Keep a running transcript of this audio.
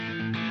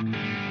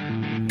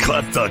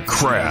Cut the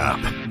crap.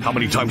 How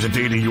many times a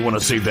day do you want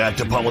to say that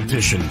to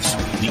politicians,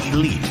 the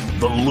elite,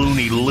 the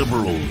loony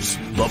liberals,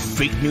 the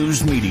fake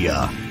news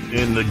media,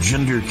 and the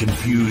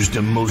gender-confused,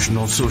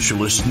 emotional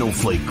socialist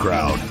snowflake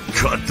crowd?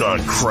 Cut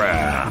the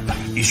crap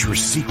is your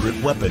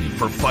secret weapon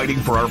for fighting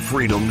for our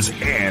freedoms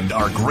and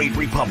our great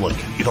republic.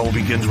 It all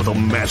begins with a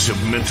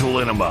massive mental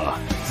enema,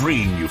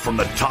 freeing you from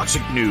the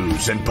toxic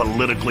news and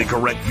politically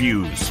correct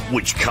views,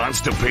 which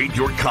constipate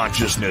your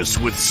consciousness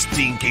with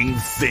stinking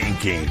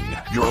thinking.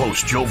 Your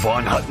host, Joe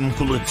Von Hutton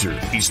Pulitzer.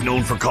 He's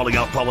known for calling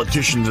out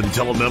politicians and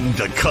telling them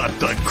to cut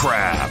the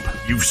crap.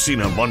 You've seen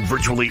him on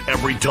virtually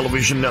every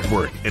television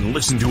network and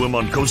listened to him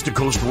on Coast to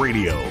Coast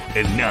Radio.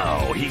 And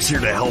now he's here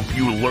to help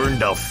you learn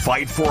to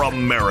fight for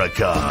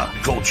America.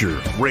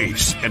 Culture,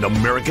 race, and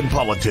American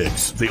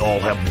politics. They all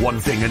have one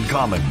thing in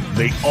common.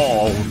 They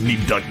all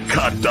need to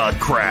cut the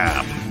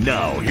crap.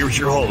 Now, here's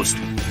your host,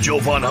 Joe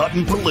Von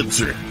Hutton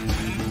Pulitzer.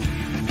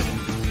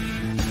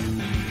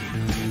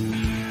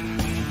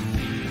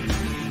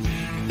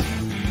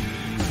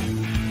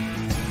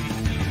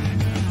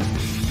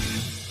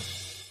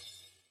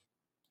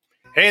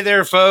 Hey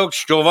there,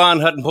 folks. Joe Von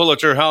Hutton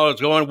Pulitzer. How is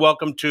it going?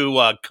 Welcome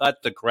to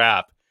Cut the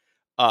Crap.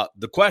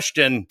 The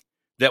question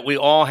that we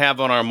all have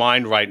on our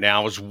mind right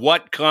now is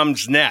what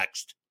comes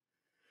next?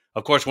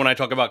 Of course, when I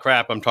talk about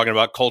crap, I'm talking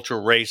about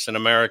culture, race, and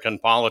American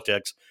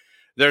politics.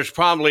 There's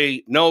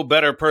probably no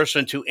better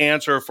person to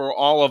answer for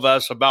all of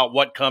us about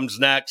what comes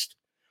next.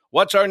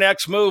 What's our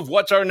next move?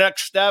 What's our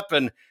next step?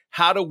 And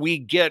how do we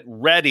get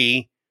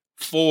ready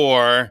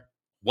for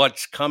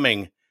what's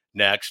coming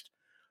next?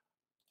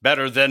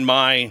 Better than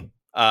my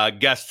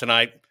guest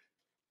tonight,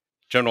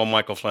 General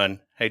Michael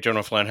Flynn. Hey,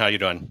 General Flynn, how you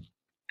doing?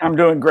 I'm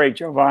doing great,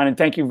 Joe Von, and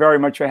thank you very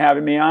much for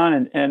having me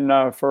on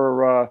and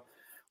for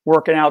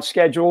working out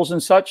schedules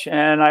and such.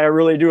 And I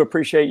really do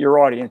appreciate your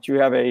audience. You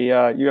have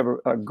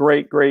a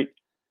great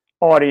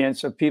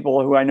audience of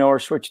people who I know are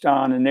switched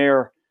on, and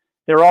they're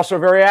also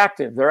very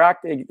active. They're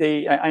active.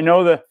 I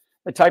know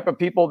the type of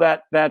people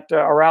that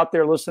are out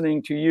there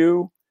listening to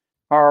you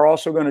are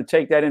also going to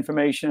take that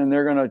information and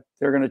they're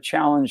going to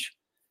challenge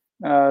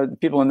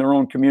people in their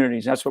own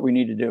communities. That's what we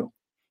need to do.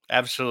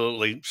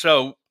 Absolutely.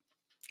 So,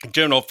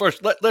 General,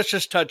 first, let's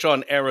just touch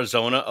on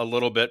Arizona a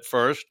little bit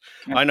first.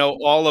 Yeah. I know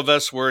all of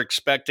us were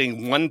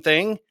expecting one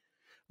thing,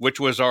 which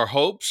was our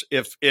hopes.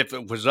 If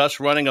it was us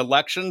running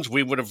elections,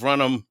 we would have run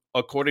them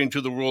according to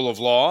the rule of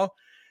law.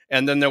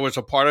 And then there was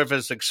a part of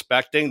us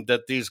expecting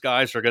that these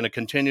guys are going to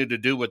continue to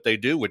do what they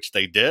do, which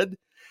they did.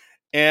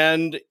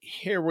 And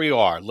here we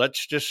are.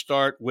 Let's just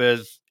start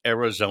with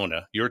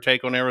Arizona. Your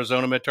take on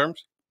Arizona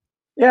midterms?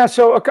 Yeah,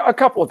 so a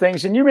couple of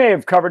things, and you may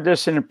have covered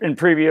this in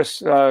previous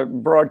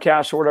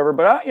broadcasts or whatever,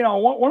 but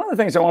one of the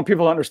things I want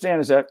people to understand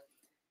is that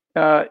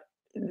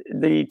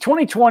the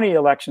 2020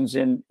 elections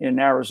in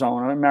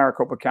Arizona, in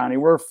Maricopa County,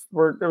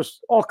 there was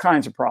all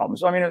kinds of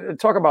problems. I mean,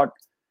 talk about,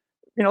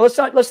 let's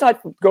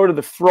not go to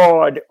the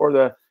fraud or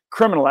the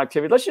criminal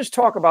activity. Let's just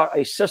talk about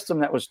a system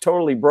that was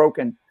totally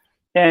broken,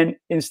 and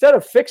instead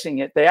of fixing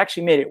it, they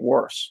actually made it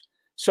worse.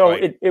 So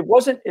right. There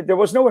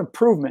was no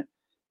improvement.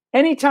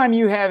 Anytime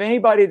you have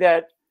anybody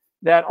that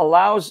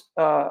allows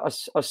a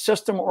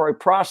system or a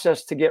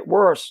process to get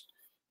worse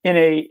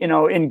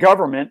in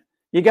government,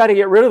 you got to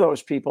get rid of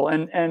those people.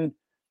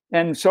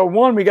 And so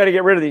one, we got to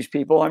get rid of these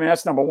people. I mean,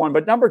 that's number one.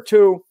 But number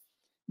two,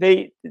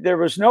 there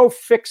was no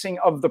fixing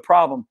of the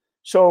problem.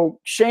 So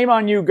shame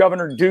on you,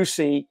 Governor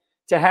Ducey,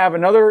 to have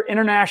another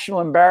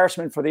international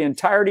embarrassment for the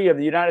entirety of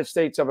the United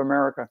States of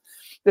America.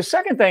 The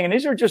second thing, and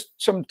these are just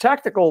some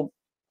tactical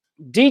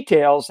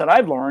details that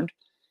I've learned,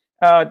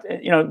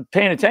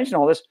 paying attention to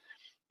all this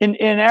in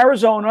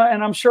Arizona,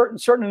 and I'm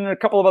certain in a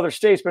couple of other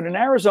states, but in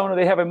Arizona,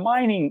 they have a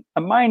mining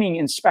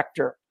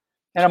inspector,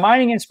 and a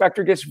mining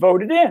inspector gets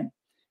voted in.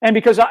 And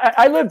because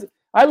I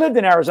lived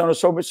in Arizona,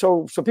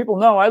 so people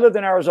know I lived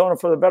in Arizona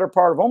for the better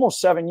part of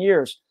almost 7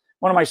 years.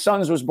 One of my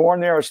sons was born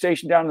there. I was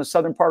stationed down in the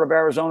southern part of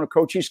Arizona,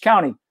 Cochise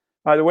County,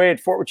 by the way,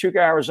 at Fort Huachuca,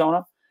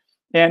 Arizona.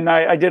 And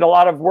I did a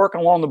lot of work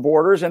along the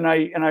borders, and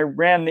I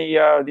ran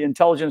the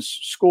intelligence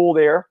school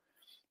there.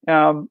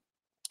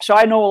 So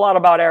I know a lot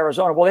about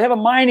Arizona. Well, they have a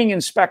mining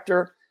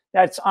inspector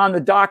that's on the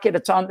docket.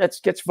 That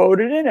gets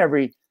voted in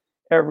every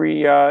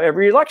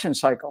election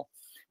cycle.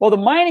 Well, the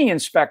mining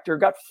inspector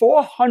got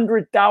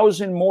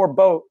 400,000 more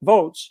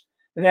votes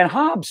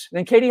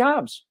than Katie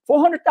Hobbs.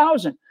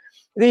 400,000.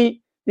 The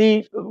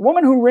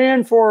woman who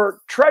ran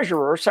for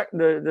treasurer,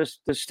 the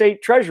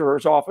state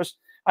treasurer's office,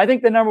 I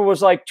think the number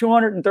was like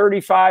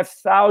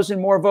 235,000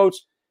 more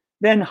votes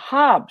than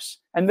Hobbs,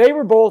 and they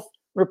were both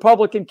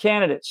Republican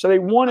candidates. So they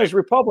won as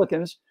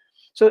Republicans.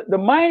 So the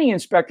mining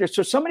inspector,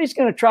 so somebody's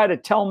going to try to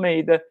tell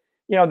me that,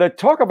 the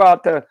talk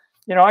about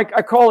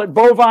I call it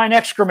bovine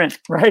excrement,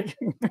 right?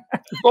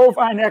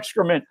 Bovine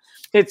excrement.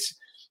 It's,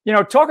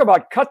 talk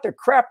about cut the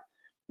crap.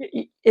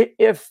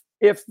 If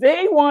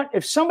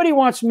somebody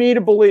wants me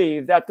to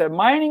believe that the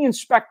mining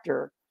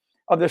inspector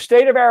of the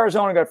state of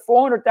Arizona got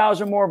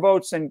 400,000 more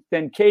votes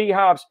than Katie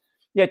Hobbs,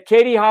 yet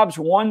Katie Hobbs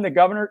won the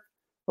governor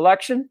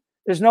election,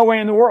 there's no way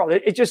in the world.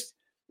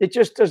 it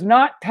just does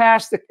not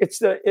pass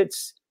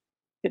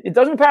it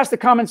doesn't pass the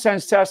common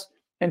sense test.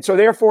 And so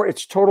therefore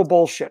it's total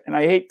bullshit. And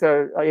I hate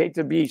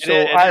to be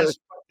Irish.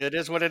 It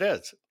is what it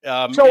is.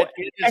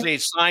 It is a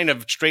sign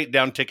of straight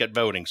down ticket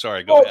voting.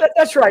 Sorry, go ahead.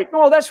 That's right.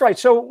 No, that's right.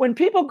 So when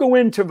people go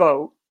in to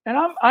vote, and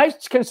I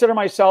consider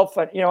myself,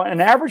 an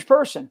average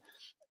person,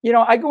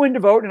 I go in to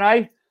vote, and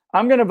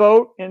I'm going to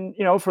vote, and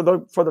for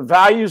the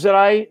values that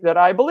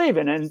I believe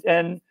in,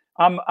 and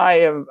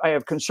I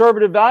have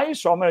conservative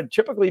values, so I'm going to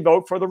typically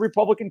vote for the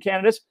Republican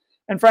candidates.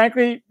 And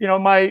frankly,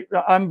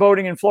 I'm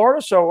voting in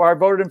Florida, so I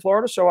voted in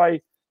Florida, so I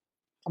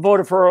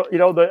voted for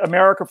the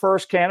America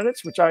First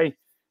candidates, which I'm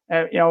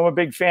a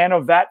big fan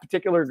of that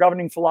particular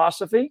governing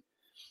philosophy.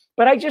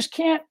 But I just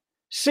can't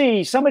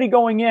see somebody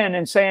going in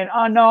and saying,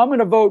 "Oh no, I'm going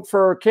to vote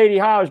for Katie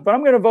Hobbs, but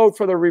I'm going to vote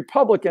for the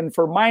Republican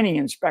for mining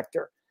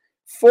inspector."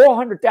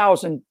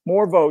 400,000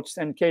 more votes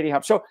than Katie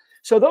Hobbs.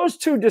 So those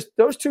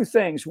two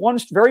things.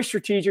 One's very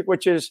strategic,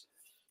 which is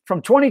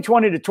from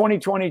 2020 to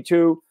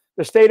 2022,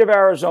 the state of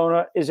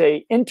Arizona is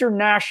a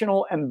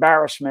international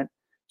embarrassment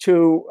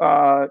to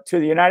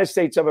the United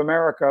States of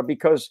America,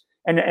 because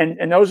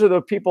and those are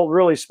the people,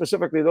 really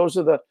specifically, those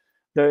are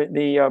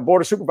the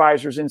board of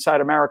supervisors inside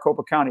of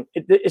Maricopa County.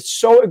 It's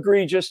so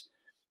egregious,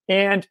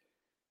 and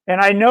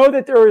I know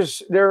that there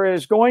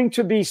is going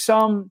to be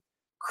some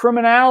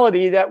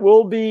criminality that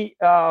will be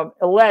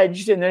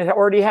alleged, and it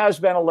already has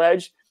been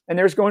alleged, and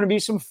there's going to be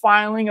some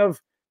filing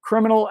of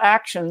criminal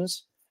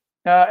actions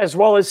as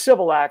well as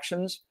civil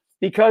actions,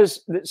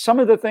 because some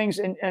of the things,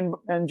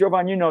 and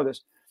Jovan, you know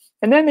this.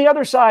 And then the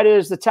other side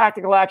is the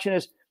tactical action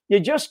is you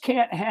just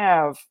can't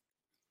have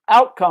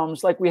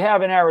outcomes like we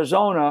have in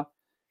Arizona,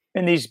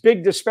 and these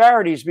big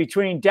disparities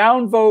between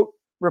downvote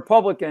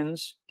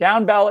Republicans,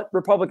 down ballot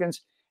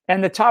Republicans,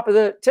 and the top of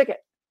the ticket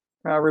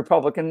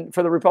Republican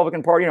for the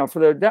Republican Party, for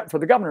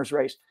the governor's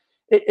race.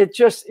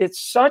 It's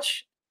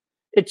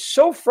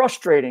so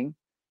frustrating.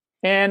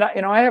 And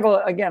I have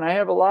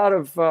a lot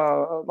of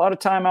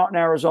time out in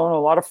Arizona,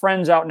 a lot of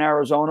friends out in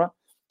Arizona,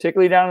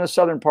 particularly down in the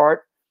southern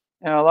part.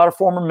 A lot of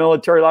former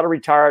military, a lot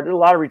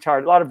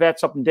of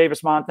vets up in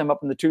Davis-Monthan, up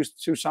in the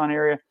Tucson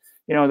area.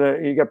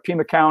 You got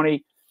Pima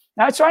County.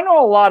 So I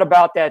know a lot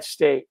about that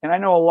state, and I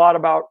know a lot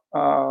about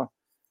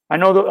I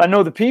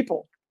know the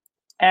people,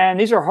 and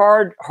these are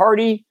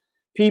hardy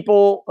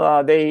people.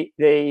 They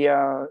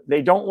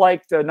don't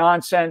like the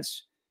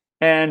nonsense,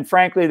 and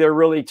frankly, they're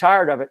really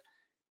tired of it.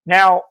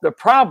 Now, the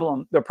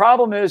problem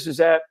is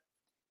that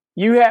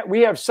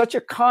we have such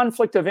a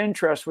conflict of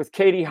interest with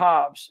Katie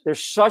Hobbs.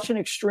 There's such an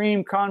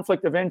extreme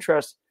conflict of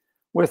interest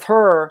with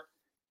her,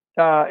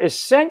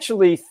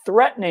 essentially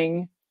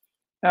threatening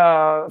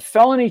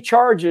felony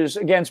charges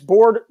against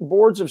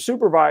boards of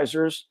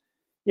supervisors.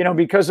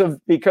 Because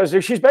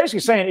she's basically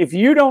saying, if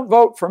you don't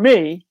vote for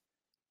me,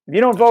 if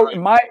you don't vote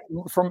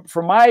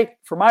for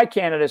my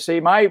candidacy,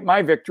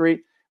 my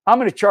victory, I'm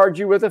going to charge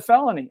you with a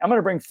felony. I'm going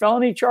to bring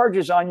felony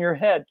charges on your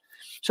head.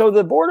 So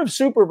the board of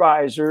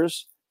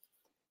supervisors.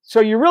 So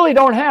you really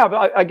don't have,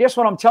 I guess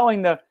what I'm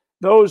telling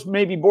those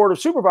maybe board of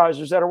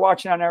supervisors that are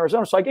watching out in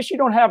Arizona. So I guess you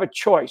don't have a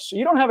choice. So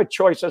you don't have a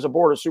choice as a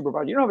board of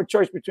supervisors. You don't have a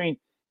choice between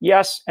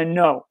yes and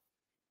no.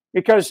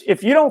 Because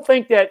if you don't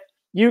think that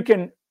you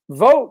can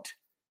vote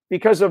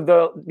because of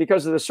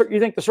you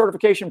think the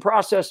certification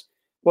process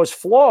was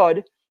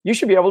flawed, you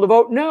should be able to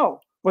vote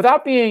no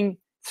without being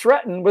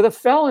threatened with a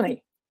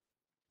felony.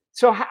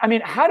 So,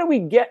 how do we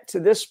get to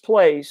this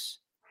place?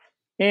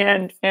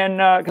 And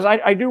because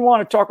I do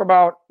want to talk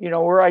about,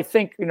 where I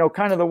think,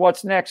 kind of the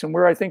what's next and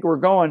where I think we're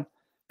going.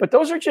 But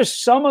those are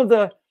just some of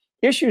the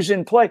issues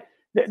in play.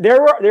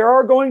 There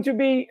are going to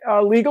be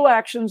legal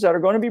actions that are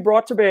going to be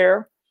brought to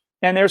bear.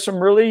 And there's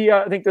some really,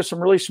 I think there's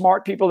some really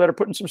smart people that are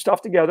putting some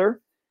stuff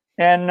together.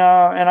 And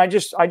I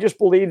just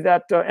believe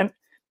that, and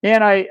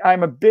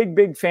I'm a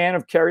big fan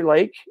of Kari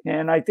Lake.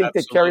 And I think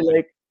Absolutely. That Kari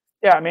Lake,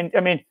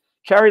 yeah,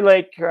 Kari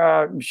Lake,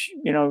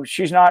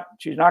 she's not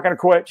going to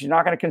quit. She's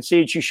not going to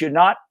concede. She should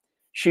not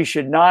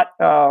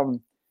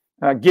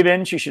give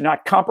in. She should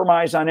not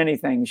compromise on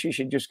anything. She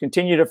should just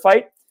continue to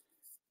fight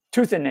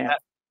tooth and nail.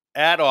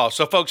 At all.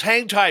 So, folks,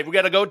 hang tight. We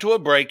got to go to a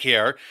break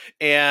here.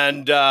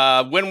 And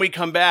when we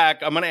come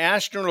back, I'm going to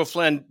ask General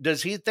Flynn,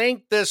 does he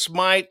think this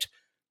might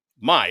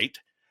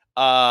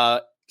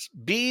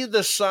be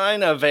the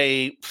sign of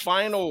a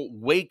final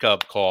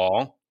wake-up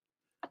call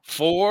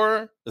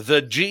for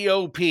the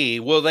GOP?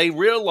 Will they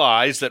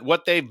realize that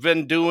what they've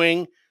been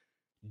doing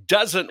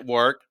doesn't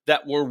work,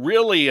 that we're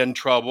really in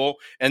trouble,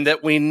 and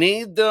that we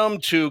need them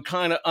to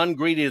kind of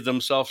ungreedy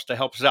themselves to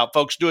help us out?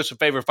 Folks, do us a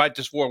favor. Fight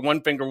this war,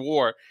 one finger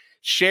war.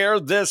 Share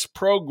this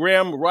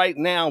program right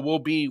now. We'll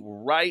be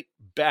right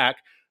back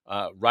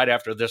right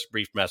after this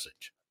brief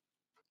message.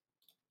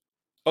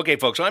 Okay,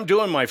 folks, I'm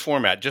doing my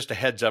format. Just a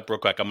heads up real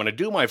quick. I'm going to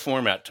do my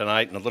format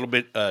tonight in a little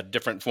bit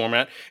different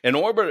format. In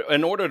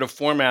order to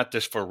format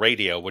this for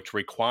radio, which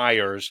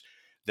requires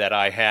that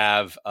I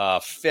have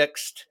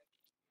fixed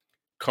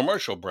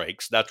commercial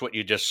breaks. That's what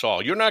you just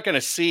saw. You're not going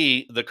to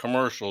see the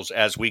commercials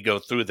as we go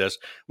through this.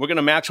 We're going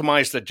to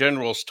maximize the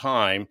general's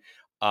time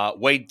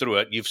wade through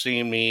it. You've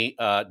seen me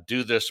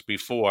do this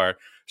before.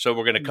 So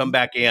we're going to come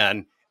back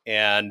in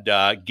and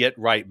get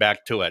right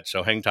back to it.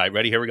 So hang tight.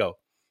 Ready? Here we go.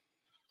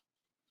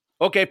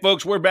 Okay,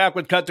 folks, we're back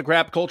with Cut the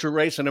Crap, Culture,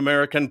 Race, and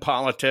American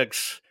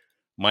Politics.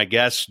 My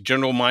guest,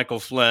 General Michael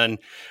Flynn.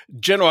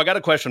 General, I got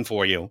a question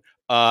for you.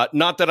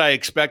 Not that I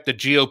expect the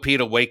GOP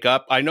to wake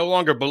up. I no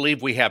longer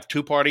believe we have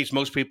two parties.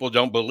 Most people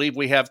don't believe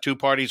we have two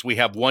parties. We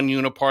have one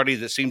uniparty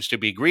that seems to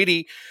be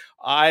greedy.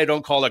 I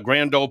don't call it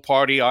grand old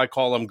party. I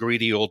call them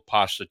greedy old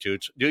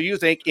prostitutes. Do you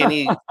think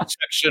any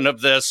section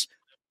of this,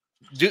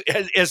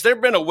 has there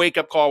been a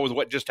wake-up call with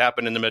what just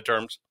happened in the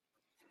midterms?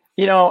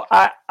 You know,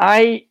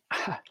 I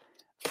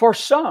for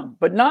some,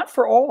 but not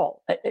for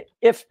all.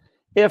 If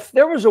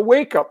there was a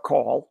wake-up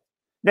call,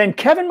 then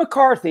Kevin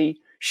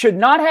McCarthy should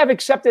not have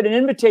accepted an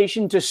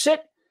invitation to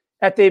sit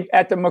at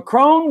the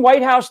Macron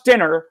White House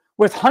dinner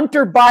with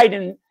Hunter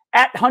Biden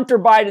at Hunter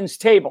Biden's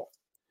table.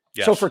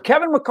 Yes. So for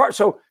Kevin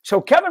McCarthy,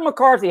 so Kevin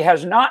McCarthy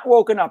has not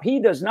woken up.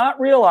 He does not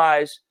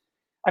realize.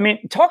 I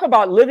mean, talk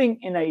about living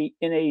in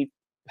the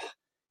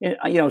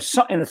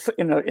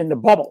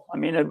bubble. I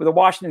mean, the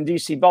Washington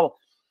D.C. bubble.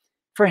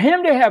 For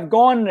him to have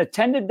gone and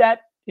attended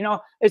that, you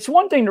know, it's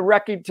one thing to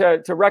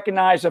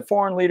recognize a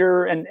foreign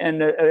leader and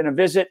a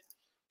visit.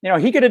 You know,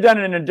 he could have done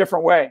it in a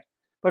different way.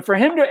 But for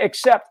him to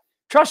accept,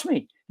 trust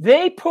me,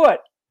 this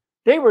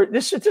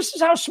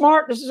is how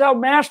smart, this is how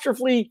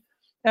masterfully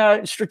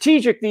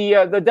strategic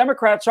the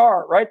Democrats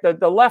are, right?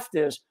 The left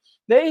is.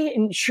 They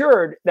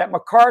ensured that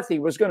McCarthy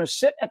was going to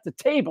sit at the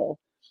table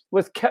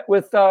with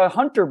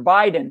Hunter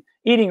Biden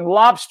eating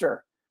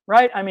lobster,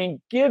 right? I mean,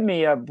 give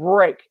me a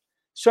break.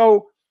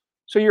 So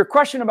your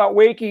question about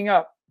waking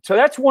up. So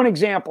that's one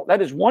example.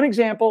 That is one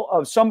example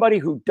of somebody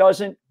who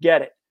doesn't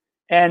get it.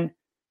 And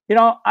you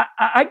know,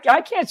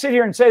 I can't sit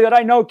here and say that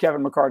I know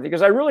Kevin McCarthy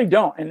because I really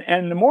don't.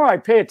 And the more I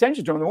pay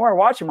attention to him, the more I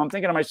watch him, I'm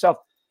thinking to myself,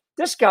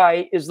 this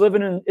guy is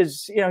living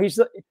he's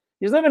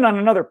living on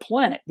another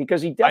planet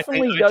because he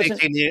definitely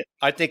doesn't.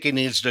 I think he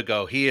needs to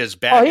go. He is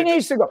bad. Oh, he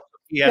needs to go.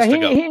 He has to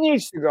go. He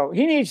needs to go.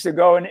 He needs to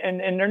go. And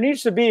there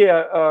needs to be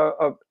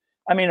a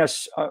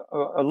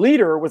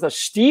leader with a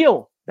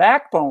steel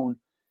backbone,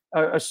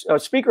 a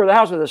Speaker of the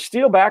House with a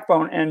steel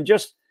backbone and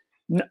just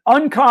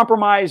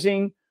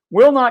uncompromising.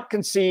 Will not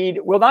concede,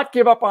 will not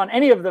give up on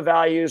any of the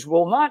values,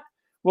 will not,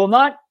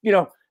 you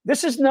know,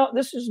 this is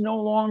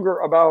no longer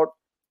about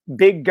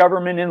big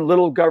government and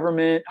little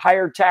government,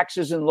 higher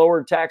taxes and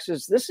lower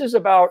taxes. This is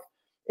about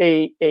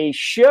a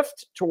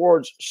shift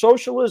towards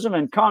socialism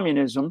and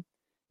communism.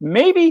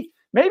 Maybe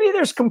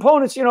there's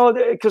components, you know,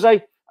 because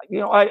I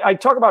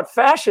talk about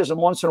fascism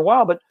once in a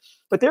while, but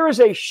there is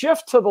a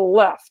shift to the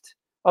left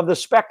of the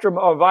spectrum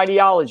of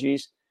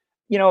ideologies,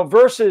 you know,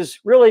 versus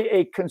really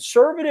a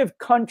conservative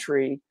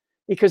country.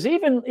 Because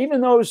even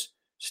those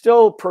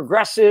still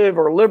progressive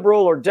or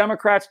liberal or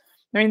Democrats,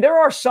 I mean, there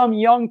are some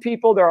young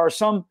people, there are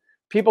some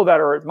people that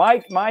are at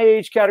my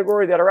age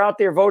category that are out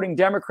there voting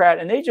Democrat,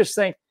 and they just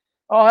think,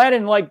 oh, I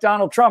didn't like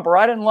Donald Trump, or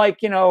I didn't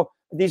like, you know,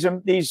 these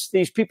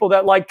people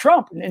that like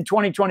Trump in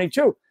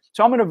 2022.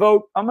 So I'm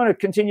going to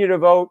continue to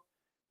vote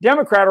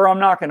Democrat, or I'm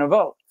not going to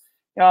vote.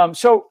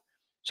 So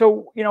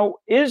you know,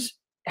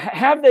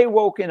 have they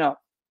woken up?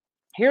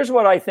 Here's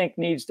what I think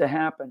needs to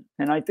happen,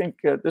 and I think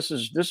this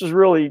is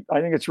really,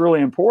 I think it's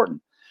really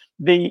important.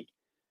 There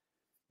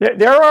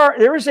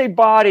is a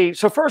body.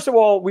 So first of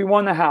all, we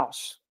won the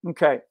House.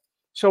 Okay,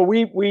 so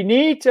we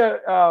need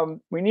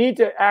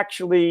to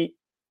actually,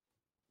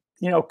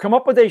 you know, come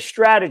up with a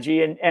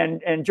strategy.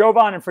 And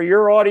Jovan, and for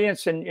your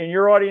audience, and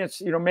your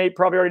audience, you know, may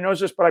probably already knows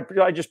this, but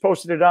I just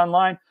posted it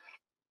online.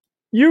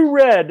 You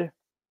read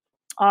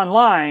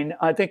online,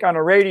 I think, on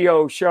a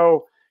radio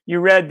show. You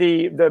read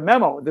the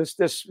memo,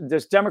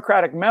 this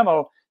Democratic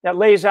memo that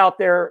lays out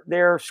their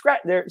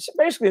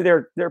basically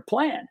their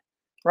plan,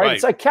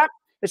 right?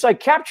 It's like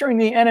capturing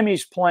the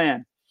enemy's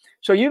plan.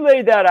 So you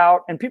laid that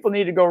out, and people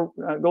need to go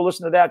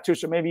listen to that too.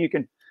 So maybe you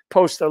can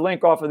post the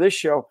link off of this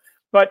show,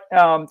 but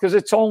because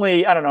it's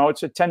only, I don't know,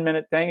 it's a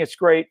 10-minute thing. It's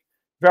great,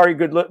 very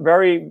good,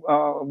 very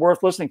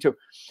worth listening to.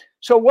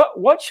 So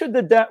what should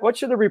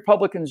the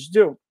Republicans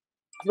do?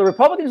 The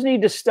Republicans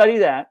need to study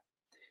that.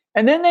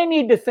 And then they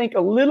need to think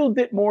a little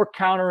bit more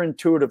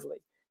counterintuitively.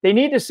 They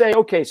need to say,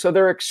 okay, so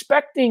they're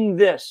expecting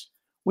this,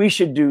 we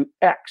should do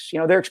X. You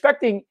know, they're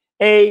expecting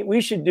A,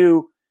 we should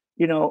do,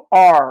 you know,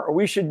 R, or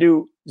we should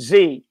do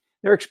Z.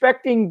 They're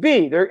expecting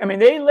B.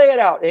 They lay it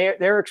out.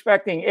 They're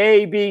expecting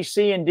A, B,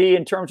 C, and D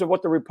in terms of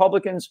what the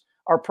Republicans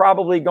are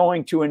probably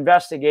going to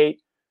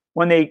investigate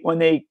when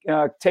they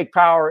take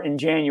power in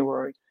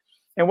January.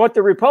 And what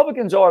the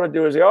Republicans ought to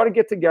do is they ought to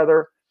get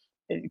together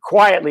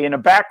quietly in a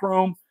back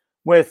room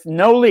with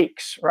no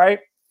leaks, right?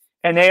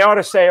 And they ought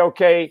to say,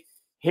 okay,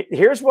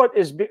 here's what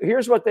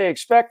they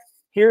expect.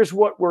 Here's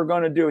what we're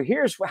going to do.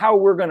 Here's how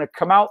we're going to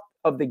come out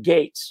of the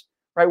gates,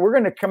 right? We're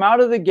going to come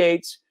out of the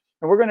gates,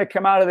 and we're going to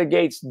come out of the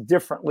gates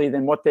differently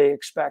than what they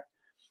expect.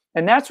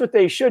 And that's what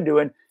they should do.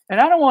 And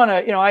I don't want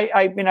to, you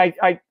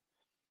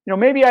know,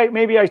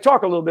 maybe I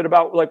talk a little bit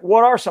about, like,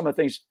 what are some of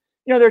the things.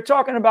 they're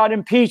talking about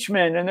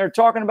impeachment, and they're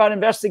talking about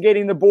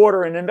investigating the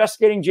border and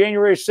investigating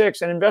January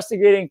 6th and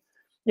investigating,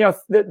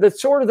 the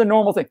sort of the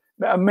normal thing.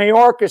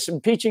 Mayorkas,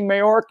 impeaching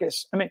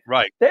Mayorkas. I mean,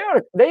 right. They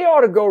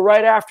ought to go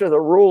right after the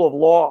rule of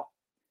law.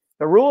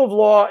 The rule of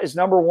law is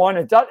number one.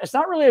 It's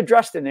not really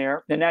addressed in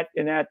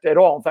that at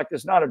all. In fact,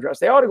 it's not addressed.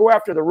 They ought to go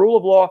after the rule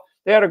of law.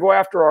 They ought to go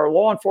after our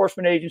law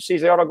enforcement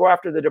agencies. They ought to go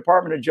after the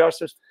Department of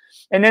Justice.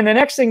 And then the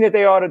next thing that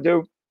they ought to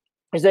do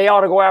is they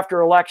ought to go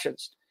after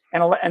elections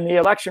and the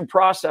election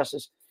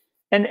processes.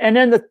 And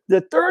then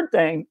the third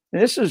thing,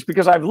 and this is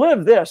because I've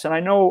lived this and I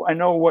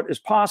know what is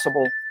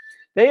possible.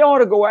 They ought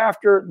to go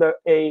after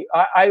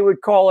I would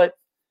call it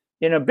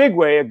in a big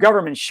way, a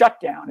government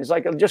shutdown. It's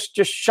like just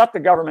shut the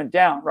government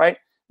down, right?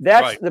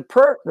 That's right.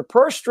 The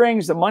purse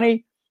strings, the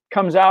money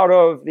comes out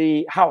of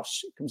the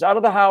House. It comes out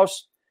of the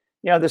House.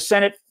 The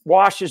Senate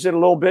washes it a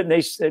little bit and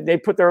they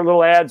put their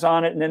little ads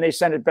on it and then they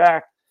send it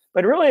back.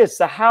 But really it's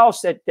the House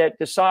that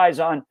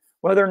decides on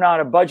whether or not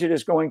a budget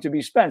is going to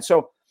be spent.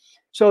 So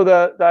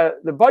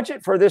the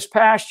budget for this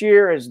past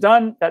year is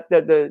done. That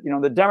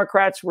the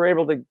Democrats were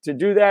able to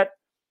do that.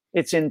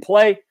 It's in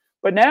play.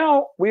 But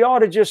now we ought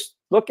to just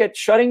look at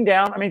shutting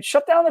down. I mean,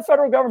 shut down the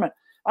federal government.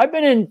 I've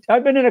been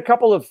in a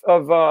couple of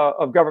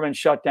government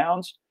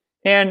shutdowns,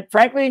 and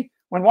frankly,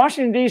 when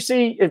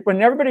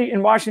everybody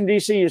in Washington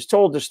D.C. is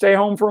told to stay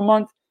home for a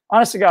month,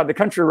 honest to God, the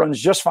country runs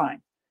just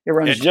fine. It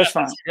runs just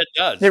fine. It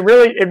does. It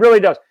really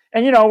does.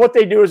 And what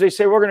they do is they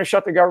say we're going to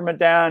shut the government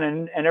down,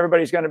 and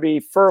everybody's going to be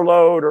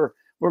furloughed, or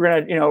we're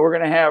going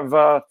to have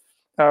a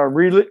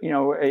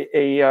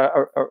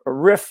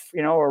RIF,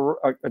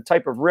 a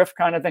type of RIF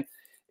kind of thing.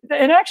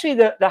 And actually,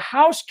 the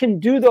House can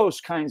do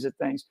those kinds of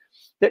things.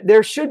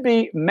 There should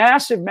be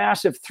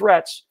massive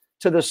threats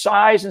to the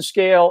size and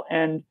scale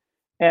and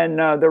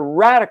the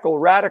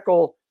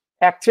radical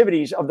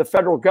activities of the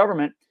federal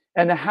government,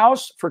 and the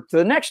House for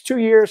the next 2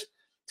 years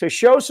to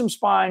show some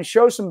spine,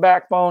 show some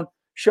backbone,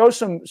 show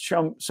some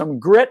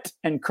grit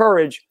and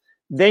courage.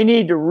 They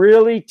need to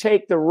really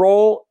take the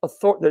role,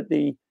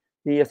 the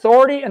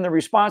authority and the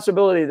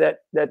responsibility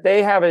that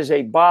they have as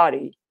a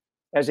body,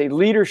 as a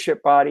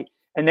leadership body.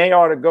 And they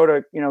ought to go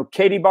to,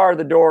 Katie bar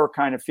the door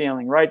kind of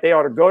feeling, right? They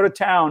ought to go to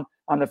town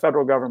on the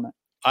federal government.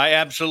 I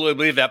absolutely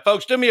believe that.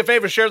 Folks, do me a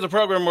favor, share the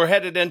program. We're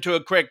headed into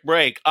a quick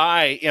break.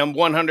 I am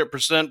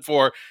 100%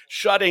 for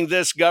shutting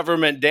this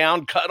government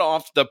down, cut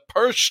off the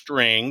purse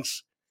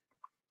strings,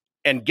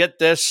 and get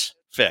this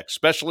fixed,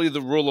 especially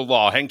the rule of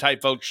law. Hang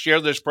tight, folks.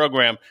 Share this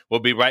program. We'll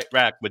be right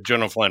back with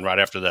General Flynn right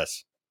after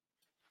this.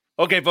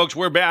 Okay, folks,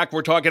 we're back.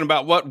 We're talking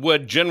about what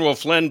would General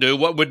Flynn do?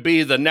 What would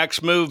be the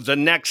next move, the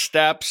next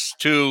steps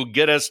to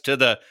get us to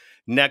the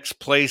next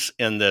place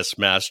in this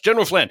mess?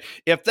 General Flynn,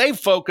 if they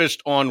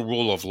focused on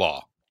rule of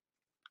law,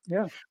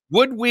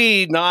 would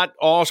we not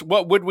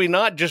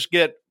just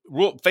get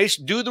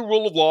do the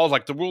rule of law,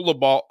 like the rule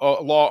of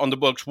law on the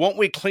books? Won't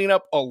we clean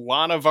up a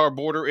lot of our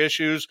border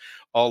issues,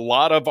 a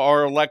lot of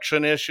our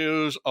election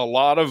issues, a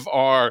lot of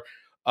our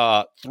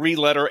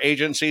three-letter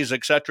agencies,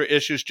 et cetera,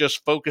 issues,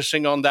 just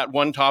focusing on that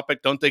one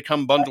topic? Don't they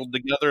come bundled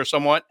together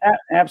somewhat?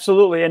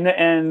 Absolutely.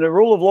 And the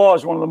rule of law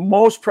is one of the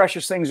most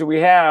precious things that we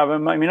have.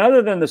 And I mean,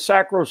 other than the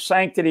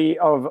sacrosanctity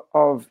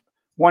of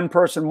one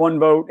person, one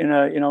vote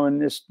in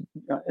this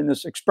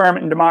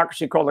experiment in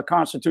democracy called the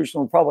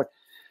constitutional republic,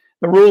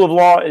 the rule of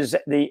law is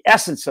the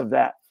essence of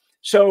that.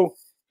 So,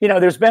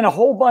 there's been a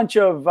whole bunch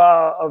of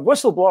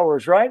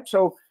whistleblowers, right?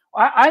 So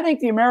I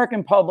think the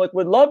American public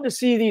would love to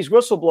see these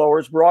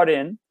whistleblowers brought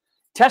in,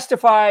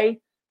 testify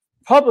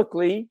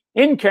publicly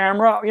in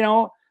camera,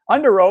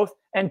 under oath,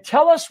 and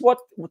tell us what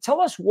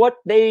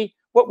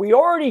we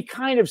already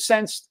kind of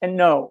sensed and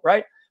know,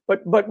 right?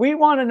 But we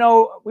want to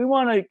know, we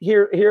want to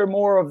hear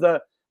more of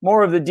the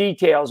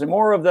details and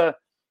more of the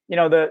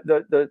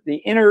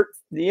inner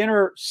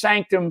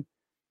sanctum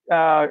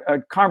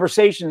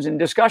conversations and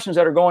discussions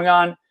that are going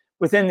on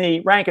within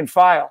the rank and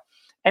file.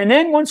 And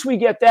then once we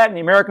get that, and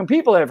the American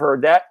people have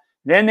heard that,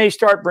 then they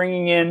start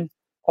bringing in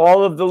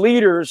all of the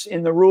leaders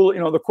in the rule,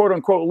 the quote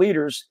unquote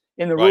leaders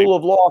in the rule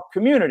of law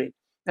community.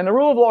 And the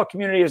rule of law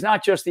community is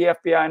not just the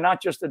FBI,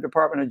 not just the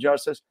Department of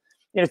Justice.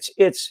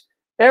 It's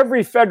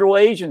every federal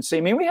agency.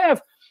 I mean,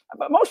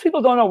 most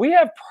people don't know, we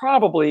have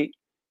probably,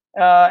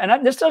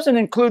 this doesn't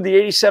include the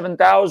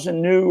 87,000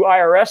 new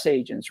IRS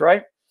agents,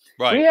 right?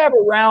 Right. We have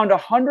around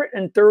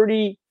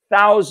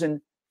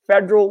 130,000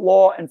 federal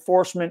law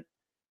enforcement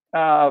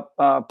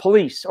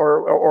police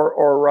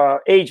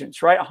or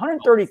agents, right?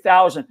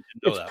 130,000.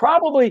 It's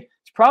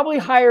probably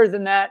higher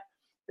than that.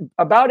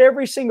 About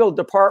every single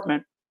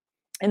department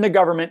in the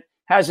government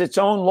has its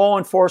own law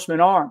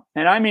enforcement arm,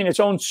 and I mean its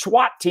own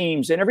SWAT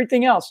teams and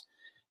everything else.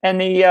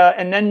 And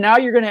then now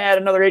you're going to add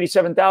another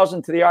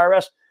 87,000 to the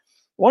IRS.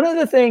 One of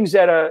the things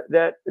that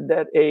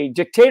a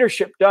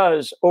dictatorship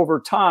does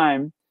over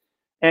time,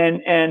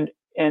 and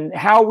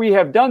how they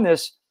have done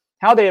this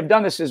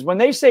is when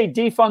they say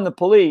defund the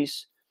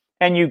police,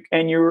 and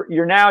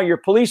your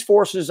police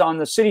forces on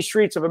the city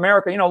streets of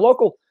America,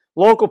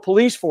 local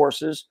police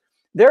forces,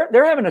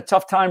 they're having a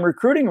tough time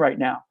recruiting right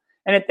now.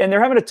 and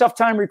they're having a tough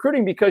time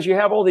recruiting because you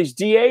have all these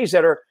DAs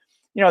that are,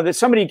 that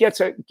somebody gets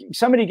a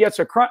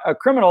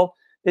criminal,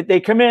 that they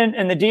come in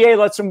and the DA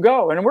lets them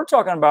go. And we're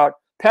talking about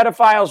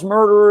pedophiles,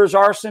 murderers,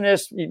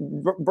 arsonists,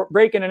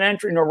 breaking and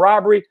entering,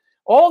 robbery,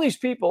 all these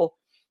people.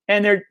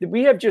 And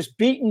we have just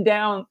beaten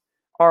down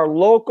our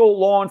local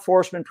law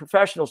enforcement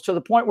professionals to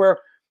the point where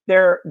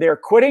they're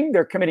quitting,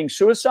 they're committing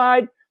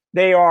suicide,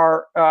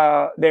 they're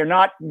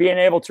not being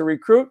able to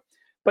recruit.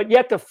 But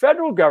yet the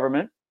federal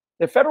government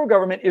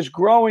is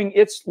growing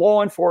its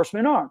law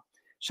enforcement arm.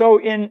 So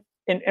and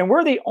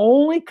we're the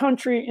only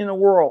country in the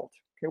world.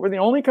 Okay, we're the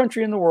only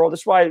country in the world.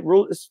 That's why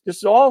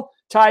this all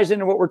ties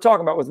into what we're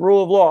talking about with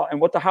rule of law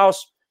and what the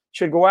House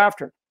should go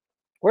after.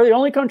 We're the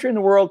only country in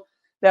the world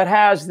that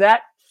has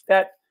that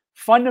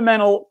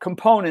fundamental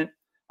component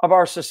of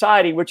our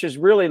society, which is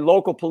really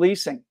local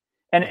policing,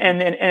 and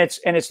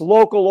it's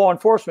local law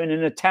enforcement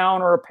in a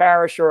town or a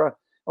parish or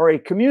a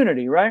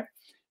community, right?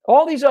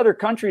 All these other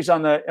countries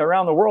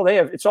around the world,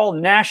 it's all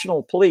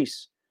national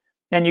police.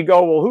 And you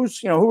go, well,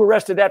 who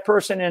arrested that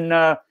person in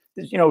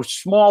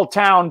small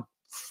town,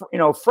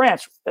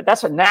 France?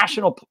 That's a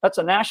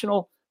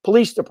national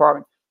police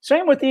department.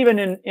 Same with even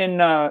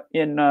in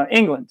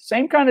England.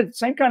 Same kind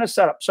of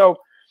setup. So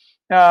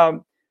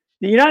the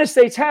United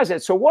States has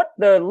it. So what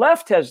the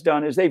left has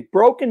done is they've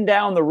broken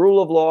down the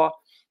rule of law,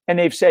 and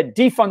they've said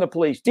defund the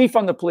police,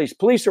 defund the police.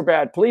 Police are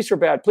bad. Police are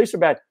bad. Police are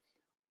bad.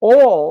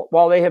 All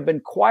while they have been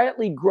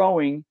quietly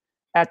growing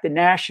at the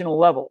national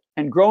level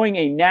and growing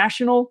a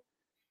national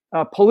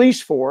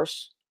police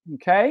force,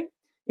 okay,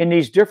 in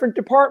these different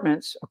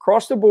departments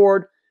across the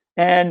board.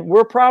 And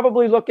we're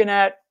probably looking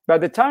at, by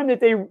the time that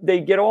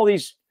they get all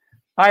these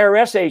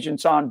IRS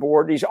agents on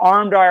board, these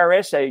armed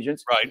IRS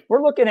agents, right,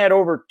 we're looking at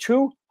over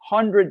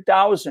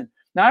 200,000.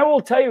 Now, I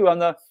will tell you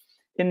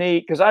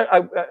because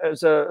I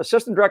as an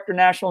assistant director of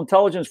national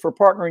intelligence for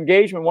partner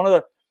engagement, one of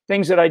the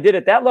things that I did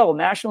at that level,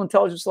 national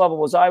intelligence level,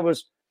 was I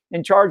was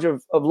in charge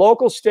of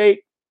local,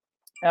 state,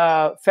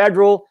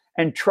 federal,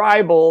 and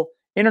tribal,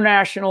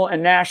 international,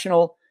 and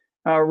national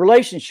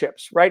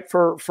relationships, right?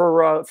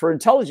 For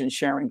intelligence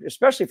sharing,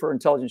 especially for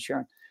intelligence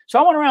sharing. So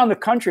I went around the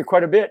country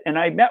quite a bit, and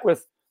I met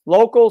with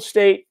local,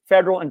 state,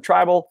 federal, and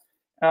tribal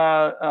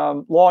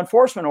law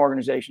enforcement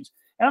organizations.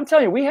 And I'm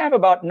telling you, we have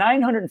about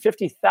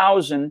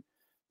 950,000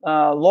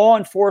 law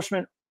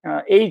enforcement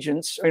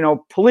agents,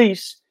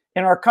 police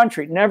in our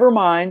country. Never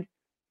mind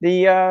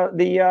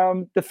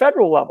the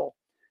federal level.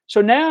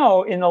 So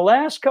now, in the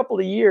last couple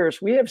of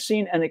years, we have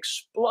seen an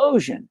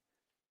explosion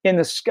in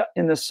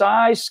the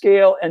size,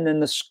 scale, and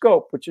then the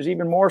scope, which is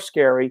even more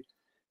scary.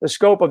 The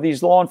scope of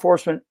these law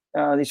enforcement,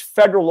 these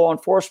federal law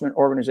enforcement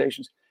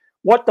organizations.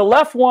 What the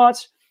left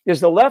wants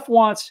is they want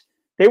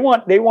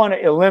to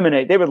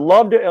eliminate. They would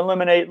love to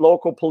eliminate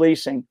local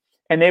policing,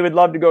 and they would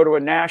love to go to a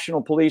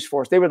national police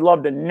force. They would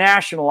love to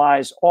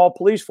nationalize all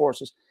police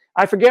forces.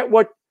 I forget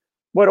what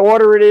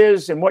order it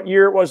is and what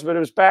year it was, but it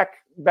was back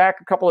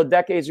a couple of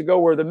decades ago,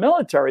 where the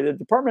military, the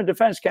Department of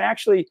Defense, can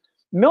actually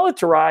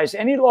militarize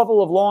any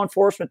level of law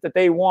enforcement that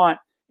they want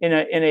in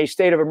a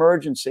state of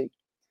emergency.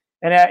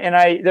 And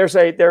there's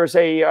an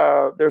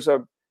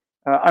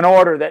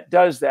order that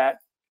does that,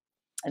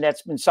 and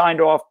that's been signed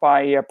off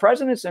by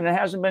presidents, and it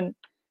hasn't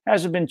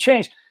been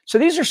changed. So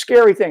these are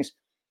scary things.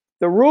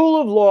 The rule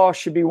of law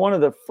should be one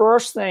of the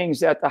first things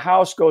that the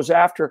House goes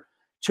after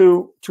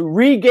to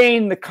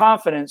regain the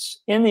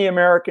confidence in the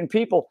American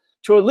people.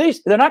 To at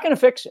least, they're not going to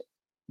fix it,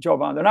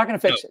 Jovan. They're not going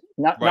to fix it.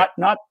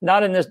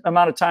 Not in this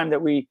amount of time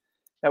that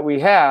we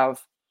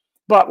have.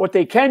 But what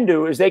they can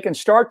do is they can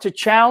start to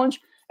challenge,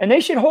 and they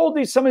should hold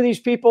some of these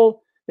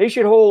people. They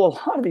should hold a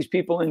lot of these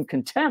people in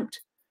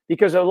contempt,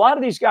 because a lot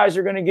of these guys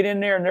are going to get in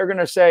there and they're going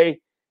to say,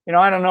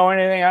 I don't know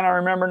anything. I don't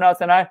remember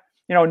nothing.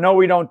 No,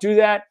 we don't do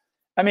that.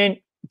 I mean,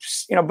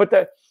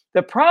 but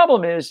the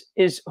problem is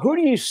who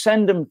do you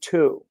send them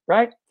to,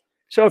 right?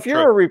 So if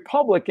you're a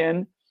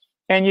Republican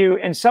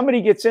and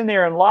somebody gets in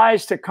there and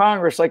lies to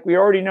Congress, like we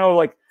already know,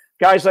 like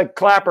guys like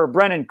Clapper,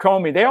 Brennan,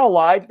 Comey, they all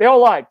lied.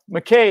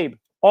 McCabe,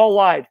 all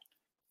lied.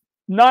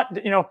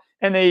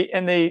 And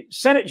the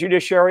Senate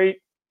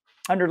Judiciary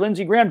under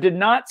Lindsey Graham did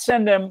not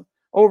send them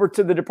over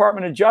to the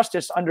Department of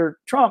Justice under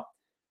Trump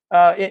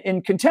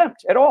in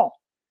contempt at all.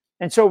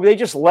 And so they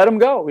just let them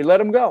go. We let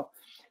them go.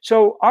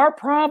 So our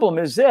problem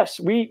is this.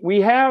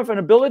 We have an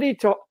ability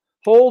to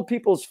hold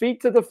people's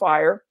feet to the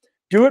fire,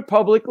 do it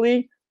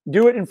publicly,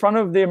 do it in front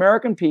of the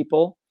American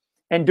people,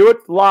 and do it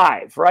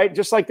live, right?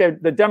 Just like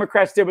the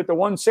Democrats did with the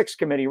 1-6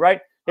 committee,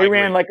 right? They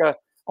ran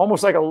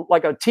almost like a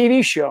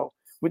TV show.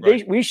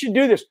 Right. We should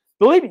do this.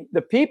 Believe me,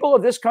 the people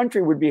of this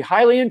country would be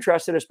highly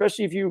interested,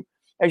 especially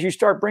as you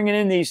start bringing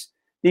in these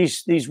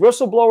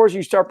whistleblowers,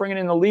 you start bringing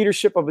in the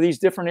leadership of these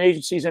different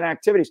agencies and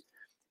activities.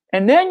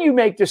 And then you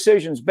make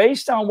decisions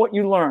based on what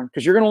you learn,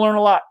 because you're going to learn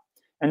a lot.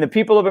 And the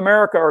people of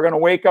America are going to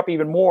wake up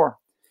even more.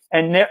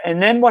 And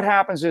then what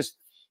happens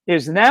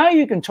is now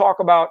you can talk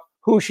about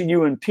who should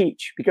you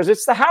impeach, because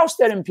it's the House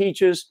that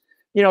impeaches.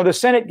 The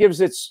Senate gives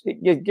its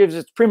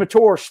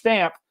premature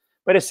stamp,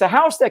 but it's the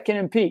House that can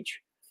impeach.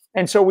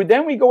 And so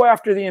we go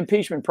after the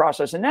impeachment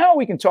process. And now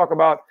we can talk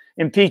about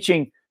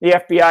impeaching the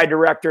FBI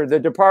director, the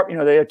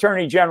department, the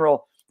attorney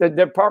general, the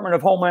Department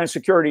of Homeland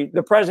Security,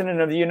 the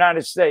president of the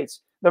United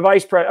States, the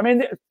vice president. I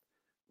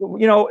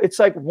mean, it's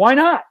like, why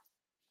not?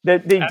 The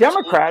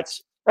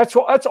Democrats, that's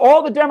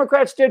all the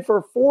Democrats did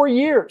for 4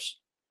 years,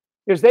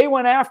 because they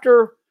went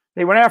after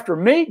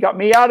me, got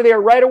me out of there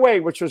right away,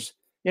 which was,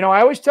 I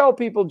always tell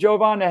people,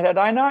 Jovan, that had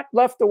I not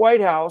left the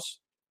White House,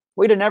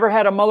 we'd have never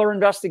had a Mueller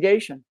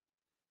investigation.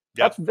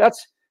 Yep.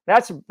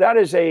 That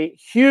is a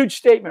huge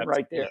statement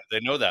right there. They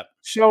know that.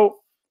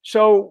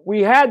 So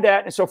we had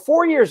that, and so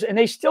 4 years, and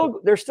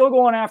they're still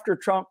going after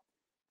Trump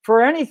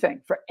for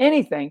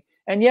anything,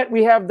 and yet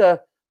we have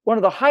one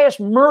of the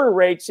highest murder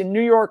rates in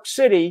New York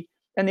City,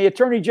 and the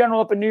attorney general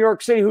up in New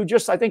York City, who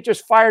I think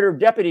just fired her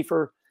deputy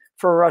for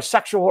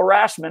sexual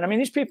harassment. I mean,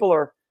 these people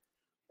are.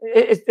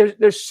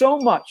 There's so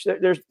much.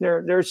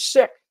 They're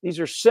sick. These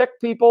are sick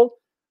people,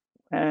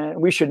 and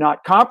we should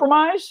not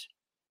compromise.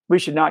 We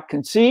should not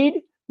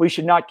concede. We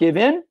should not give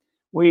in.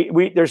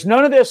 There's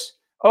none of this.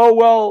 Oh,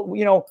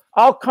 well,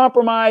 I'll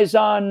compromise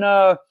on,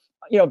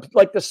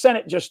 like the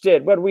Senate just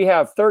did. What do we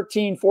have?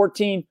 13,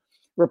 14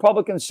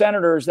 Republican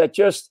senators that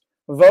just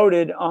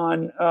voted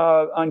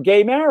on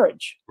gay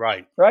marriage.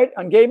 Right.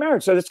 On gay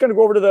marriage. So it's going to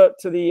go over to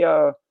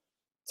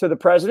the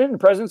president, and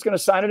the president's going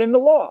to sign it into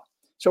law.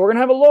 So we're going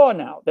to have a law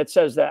now that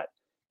says that.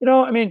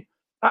 I mean,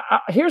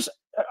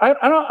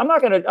 I'm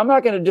not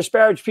going to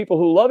disparage people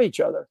who love each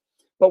other,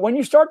 but when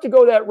you start to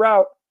go that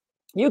route,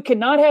 you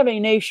cannot have a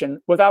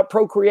nation without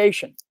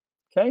procreation.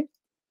 Okay.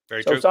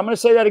 Very true. So I'm going to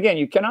say that again.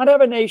 You cannot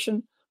have a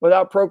nation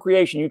without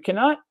procreation. You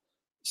cannot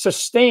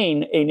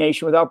sustain a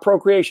nation without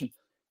procreation.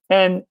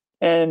 And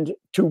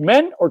two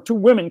men or two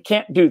women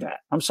can't do that.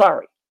 I'm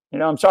sorry.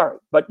 I'm sorry,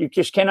 but you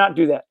just cannot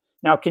do that.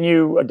 Now, can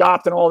you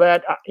adopt and all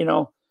that?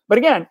 But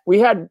again, we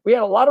had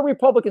a lot of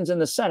Republicans in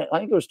the Senate. I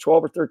think it was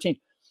 12 or 13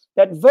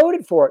 that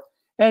voted for it.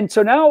 And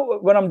so now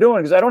what I'm doing,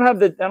 because I don't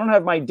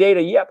have my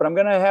data yet, but I'm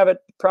going to have it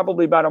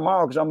probably by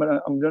tomorrow, because I'm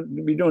going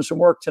to be doing some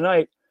work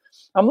tonight.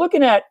 I'm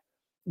looking at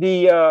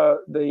how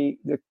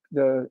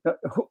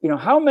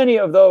many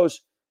of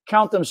those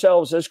count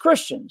themselves as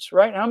Christians,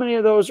 right? How many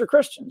of those are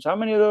Christians? How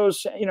many of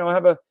those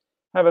have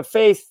a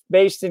faith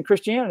based in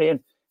Christianity? And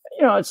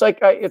it's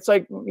like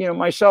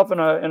myself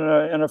and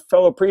a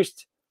fellow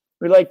priest,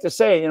 we like to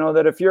say,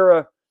 that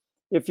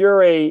if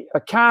you're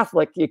a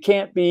Catholic, you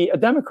can't be a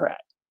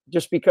Democrat,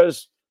 just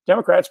because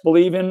Democrats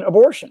believe in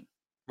abortion,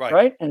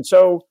 right? And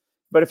so,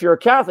 but if you're a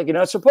Catholic, you're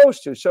not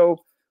supposed to.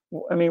 So,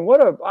 I mean,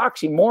 what an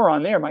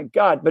oxymoron there, my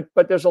God.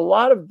 But there's a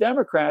lot of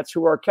Democrats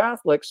who are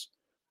Catholics,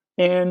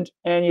 and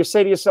you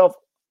say to yourself,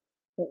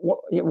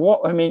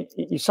 I mean,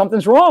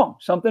 something's wrong.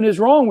 Something is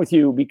wrong with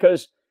you,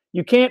 because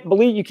you can't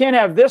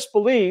have this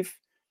belief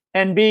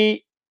and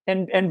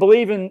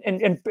believe in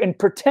and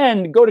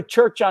pretend, go to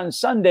church on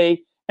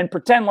Sunday and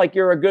pretend like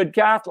you're a good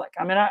Catholic.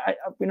 I mean,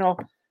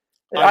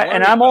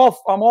 I'm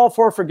all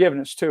for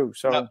forgiveness too.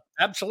 So yeah,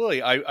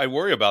 absolutely. I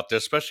worry about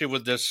this, especially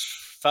with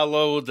this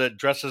fellow that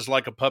dresses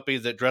like a puppy,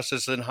 that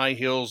dresses in high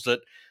heels, that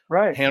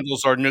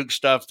handles our nuke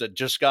stuff, that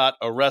just got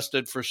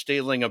arrested for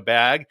stealing a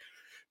bag.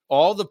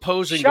 All the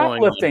posing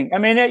shoplifting. going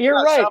on. I mean, you're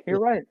right. You're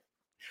right.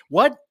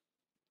 What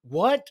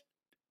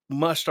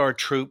must our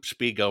troops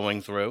be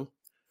going through?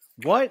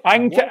 I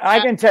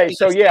can tell you.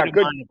 So yeah,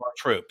 good. Our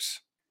troops.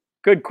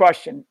 Good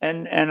question,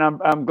 and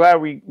I'm glad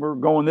we're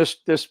going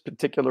this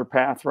particular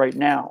path right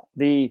now.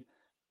 The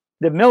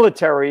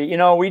military,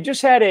 we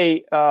just had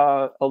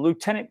a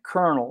lieutenant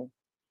colonel,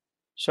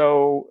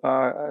 so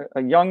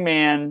a young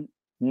man,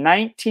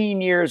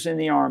 19 years in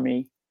the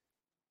Army,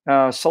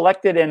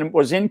 selected and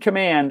was in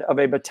command of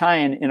a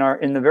battalion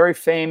in the very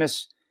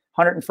famous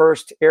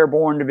 101st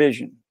Airborne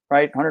Division,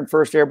 right?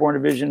 101st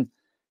Airborne Division,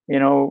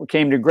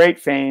 came to great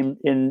fame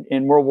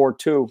in World War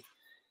II.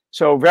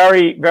 So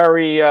very,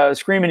 very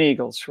Screaming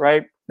Eagles,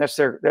 right? That's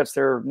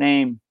their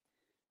name,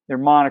 their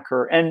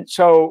moniker. And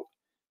so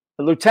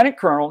the lieutenant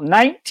colonel,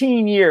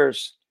 19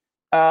 years,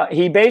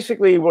 he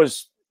basically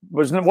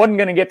wasn't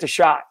going to get the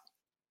shot,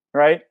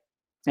 right?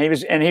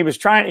 And he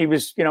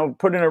was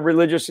put in a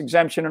religious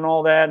exemption and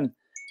all that,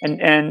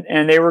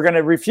 and they were going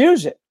to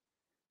refuse it.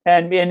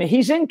 And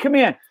he's in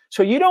command.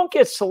 So you don't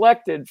get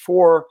selected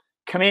for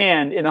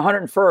command in the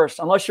 101st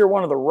unless you're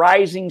one of the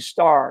rising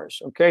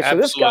stars. Okay. So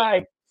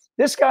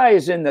this guy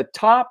is in the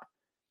top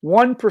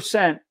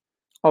 1%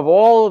 of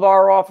all of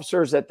our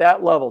officers at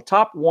that level,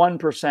 top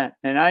 1%.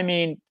 And I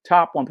mean,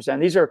 top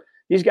 1%.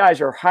 These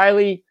guys are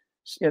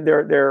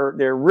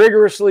they're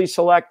rigorously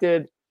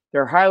selected.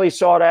 They're highly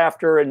sought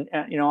after, and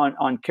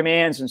on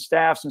commands and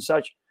staffs and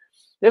such.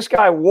 This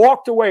guy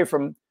walked away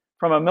from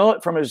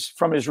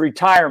his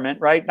retirement,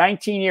 right?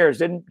 19 years.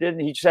 Didn't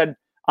he said,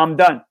 I'm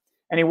done.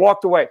 And he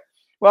walked away.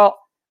 Well,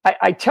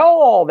 I tell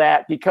all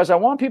that because I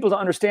want people to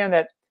understand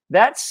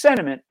that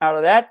sentiment out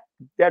of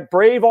that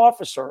brave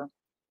officer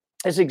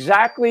is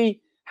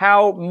exactly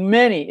how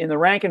many in the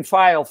rank and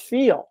file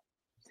feel.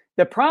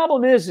 The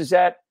problem is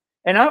that,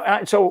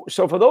 so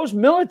for those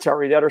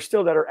military that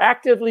are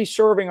actively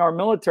serving our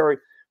military,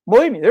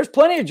 Believe me, there's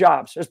plenty of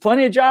jobs. There's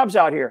plenty of jobs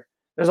out here.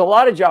 There's a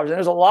lot of jobs, and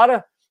there's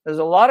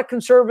a lot of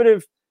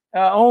conservative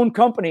owned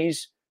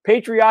companies,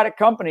 patriotic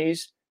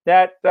companies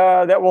that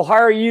will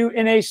hire you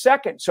in a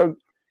second.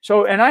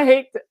 So, and I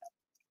hate that.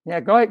 Yeah,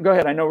 go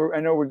ahead. I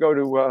know we go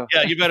to.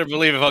 Yeah, you better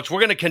believe it, folks. We're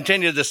going to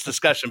continue this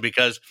discussion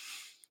because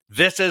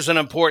this is an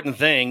important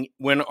thing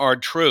when our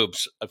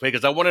troops,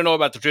 because I want to know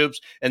about the troops,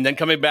 and then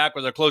coming back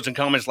with our closing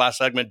comments last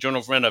segment,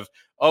 General Flynn, of,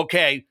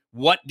 okay,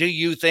 what do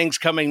you think's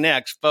coming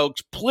next?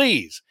 Folks,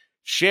 please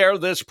share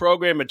this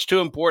program. It's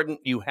too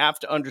important. You have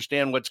to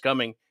understand what's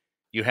coming.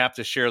 You have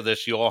to share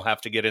this. You all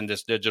have to get in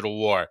this digital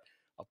war.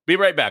 I'll be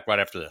right back right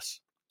after this.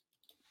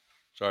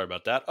 Sorry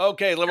about that.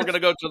 Okay, then we're going to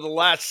go to the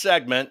last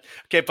segment.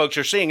 Okay, folks,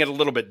 you're seeing it a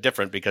little bit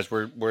different because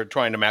we're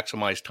trying to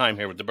maximize time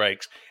here with the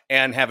breaks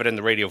and have it in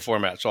the radio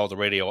format, so all the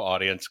radio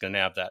audience can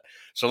have that.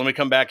 So let me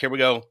come back. Here we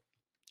go.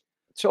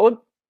 So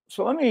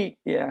let me,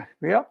 yeah.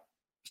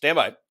 Stand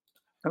by.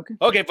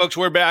 Okay, folks,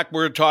 we're back.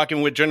 We're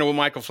talking with General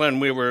Michael Flynn.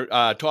 We were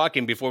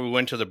talking before we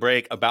went to the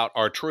break about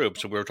our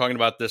troops. We were talking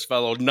about this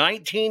fellow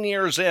 19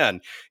 years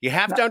in. You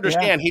have to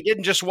understand, He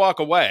didn't just walk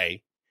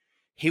away.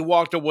 He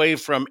walked away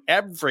from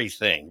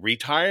everything,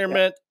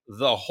 retirement,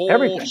 the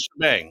whole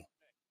shebang.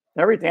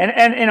 Everything.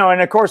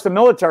 And of course the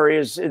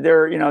military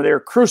they're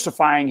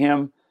crucifying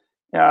him,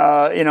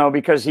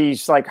 because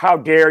he's like, how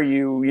dare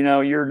you,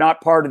 you're not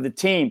part of the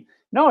team.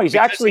 No, he's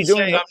because actually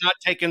doing I'm not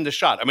taking the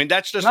shot. I mean,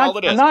 that's just all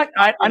it is.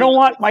 I don't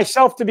want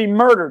myself to be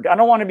murdered. I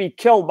don't want to be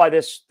killed by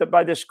this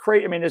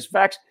crazy, this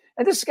vaccine.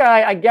 And this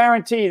guy, I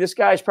guarantee this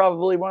guy's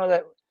probably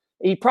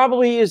he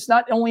probably is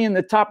not only in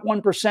the top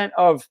 1%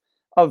 of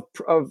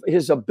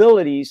his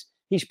abilities,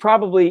 he's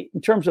probably, in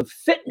terms of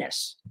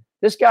fitness,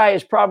 this guy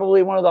is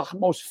probably one of the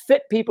most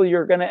fit people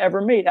you're going to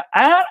ever meet.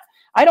 Now,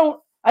 I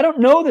don't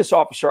know this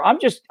officer.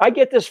 I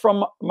get this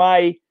from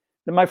my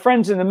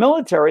friends in the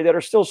military that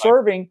are still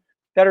serving,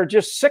 that are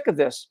just sick of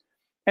this.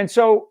 And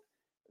so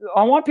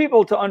I want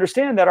people to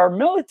understand that our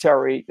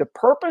military, the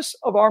purpose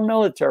of our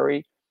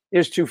military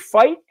is to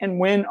fight and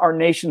win our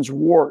nation's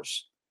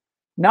wars,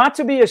 not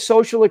to be a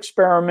social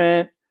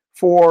experiment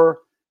for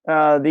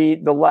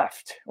the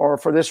left or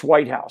for this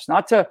White House,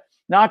 not to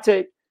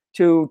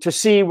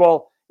see,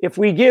 well, if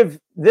we give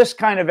this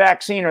kind of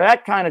vaccine or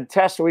that kind of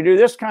test, or we do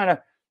this kind of,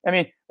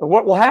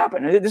 what will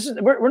happen?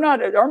 We're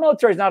not, our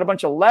military is not a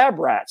bunch of lab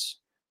rats.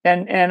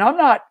 And I'm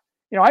not,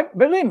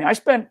 believe me, I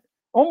spent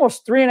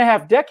almost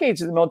 3.5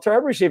 decades in the military. I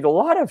received a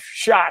lot of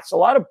shots,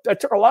 I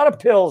took a lot of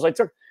pills. I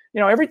took,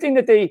 everything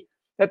that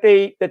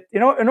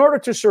in order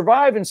to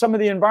survive in some of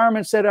the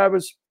environments that I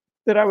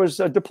was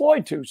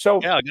deployed to. So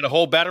I get a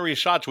whole battery of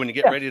shots when you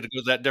get ready to go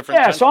to that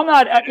different. Yeah. So I'm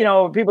not,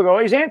 people go,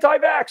 he's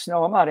anti-vax.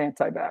 No, I'm not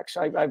anti-vax.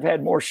 I've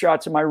had more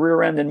shots in my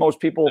rear end than most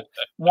people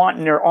want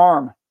in their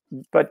arm.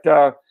 But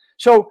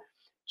so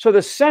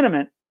the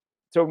sentiment,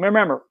 so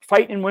remember,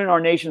 fight and win our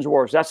nation's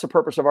wars. That's the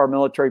purpose of our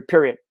military,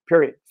 period.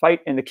 Fight.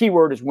 And the key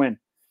word is win.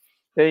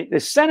 The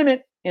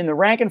sentiment in the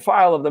rank and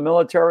file of the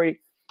military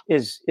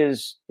is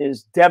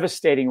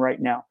devastating right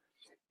now.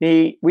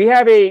 We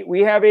have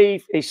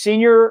a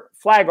senior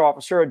flag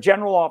officer, a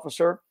general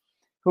officer,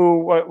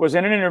 who was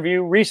in an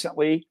interview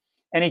recently,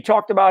 and he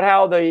talked about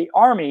how the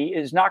Army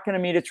is not going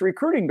to meet its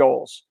recruiting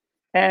goals,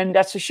 and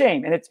that's a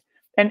shame.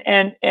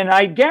 And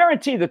I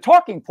guarantee the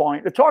talking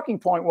point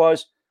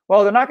was,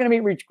 well, they're not going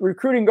to meet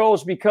recruiting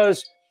goals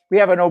because we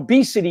have an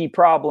obesity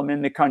problem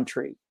in the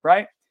country,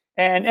 right?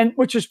 And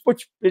which is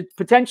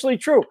potentially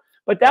true,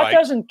 but that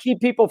doesn't keep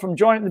people from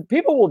joining.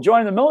 People will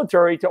join the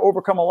military to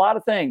overcome a lot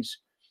of things.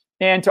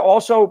 And to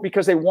also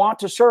because they want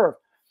to serve.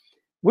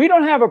 We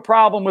don't have a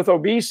problem with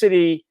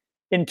obesity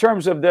in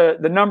terms of the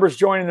numbers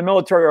joining the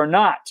military or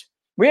not.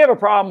 We have a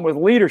problem with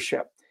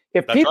leadership.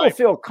 If people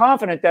feel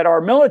confident that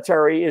our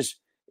military is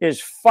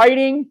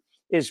fighting,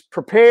 is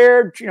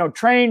prepared,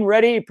 trained,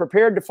 ready,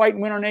 prepared to fight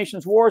and win our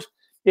nation's wars,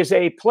 is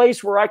a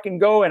place where I can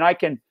go and I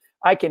can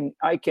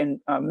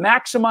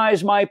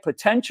maximize my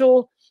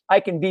potential. I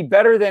can be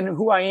better than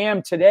who I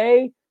am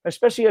today,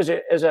 especially as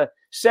a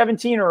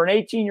 17 or an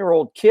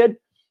 18-year-old kid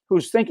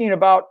who's thinking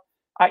about,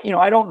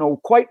 I don't know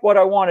quite what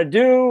I want to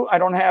do. I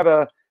don't have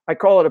I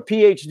call it a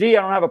PhD.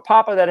 I don't have a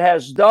papa that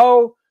has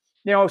dough,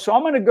 so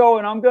I'm going to go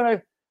and I'm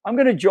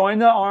going to join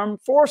the armed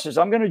forces.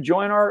 I'm going to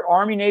join our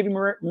Army, Navy,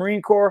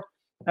 Marine Corps,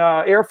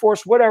 Air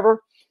Force,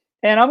 whatever.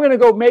 And I'm going to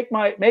go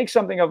make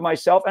something of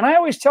myself. And I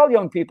always tell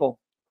young people,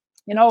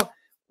 you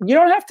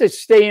don't have to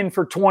stay in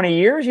for 20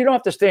 years. You don't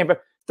have to stay in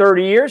for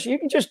 30 years. You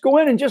can just go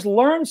in and just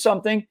learn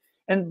something.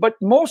 But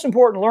most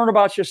important, learn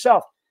about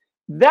yourself.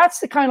 That's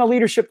the kind of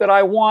leadership that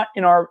I want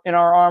in our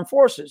armed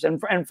forces.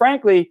 And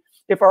frankly,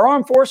 if our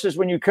armed forces,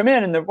 when you come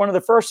in and one of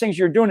the first things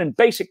you're doing in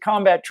basic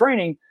combat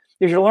training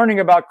is you're learning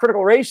about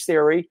critical race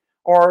theory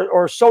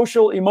or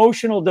social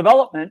emotional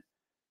development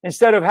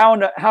instead of how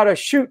to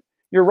shoot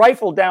your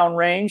rifle down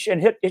range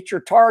and hit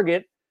your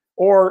target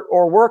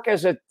or work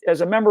as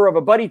a member of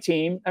a buddy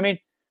team.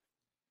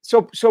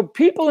 So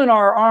people in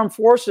our armed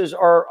forces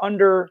they're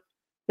under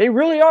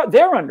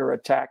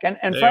attack.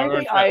 And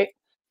frankly,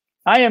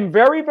 I am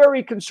very,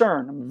 very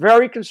concerned. I'm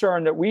very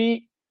concerned that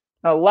we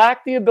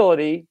lack the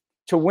ability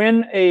to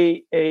win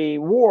a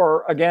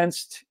war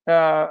against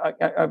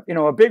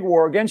a big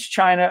war against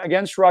China,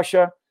 against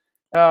Russia,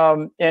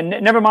 and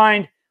never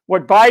mind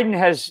what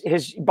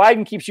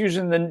Biden keeps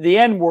using the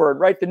N word,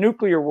 right? The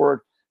nuclear word,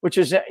 which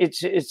is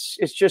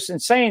it's just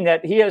insane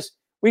that he has.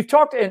 We've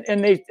talked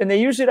and they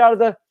use it out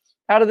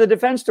of the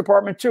Defense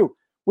Department too.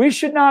 We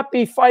should not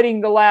be fighting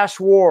the last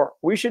war.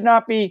 We should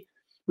not be.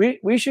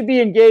 We should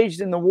be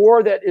engaged in the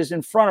war that is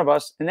in front of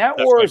us, and that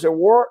war is a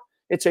war.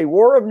 It's a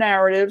war of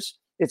narratives.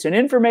 It's an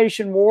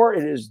information war.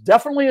 It is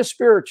definitely a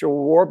spiritual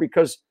war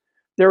because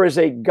there is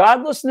a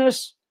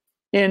godlessness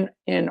in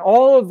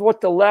all of what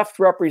the left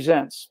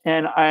represents.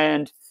 And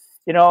I'm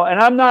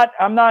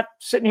not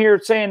sitting here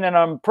saying that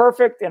I'm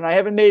perfect and I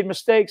haven't made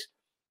mistakes,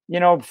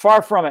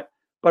 far from it.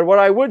 But what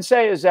I would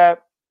say is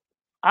that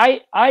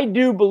I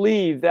do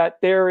believe that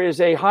there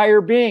is a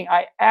higher being.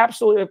 I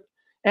absolutely,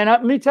 and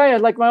let me tell you,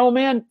 like my old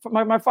man,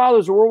 my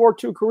father's a World War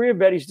II Korea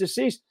vet. He's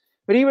deceased,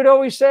 but he would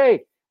always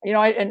say,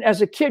 and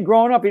as a kid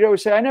growing up, he'd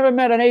always say, I never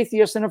met an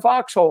atheist in a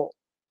foxhole,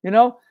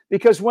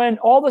 because when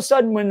all of a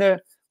sudden, when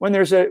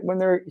there's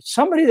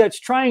somebody that's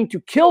trying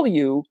to kill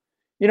you,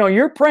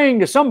 you're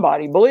praying to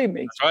somebody, believe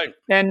me. That's right.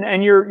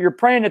 And you're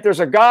praying that there's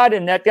a God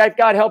and that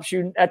God helps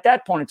you at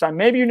that point in time.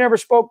 Maybe you never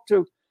spoke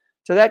to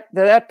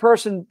that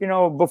person,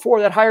 before,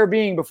 that higher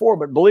being before,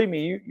 but believe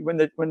me, when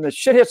the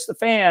shit hits the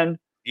fan,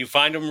 you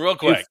find them real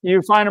quick.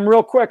 You find them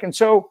real quick. And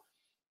so,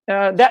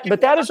 but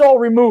that is all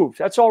removed.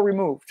 That's all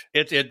removed.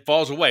 It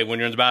falls away when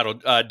you're in the battle.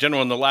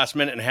 General, in the last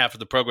minute and a half of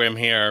the program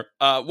here,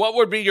 what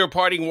would be your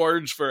parting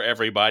words for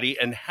everybody,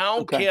 and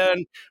how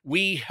can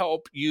we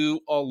help you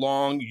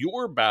along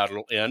your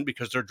battle end,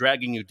 because they're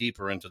dragging you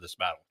deeper into this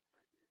battle?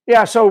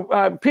 Yeah,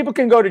 so people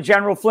can go to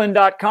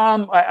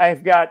generalflynn.com.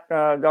 I've got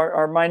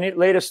my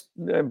latest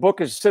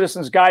book is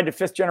Citizen's Guide to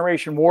Fifth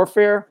Generation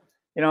Warfare.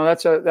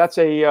 That's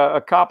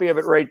a copy of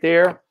it right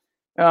there.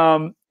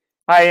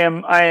 I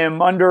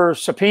am under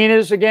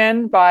subpoenas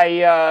again by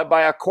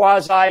a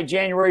quasi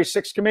January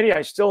 6th committee.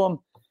 I still am,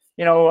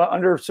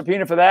 under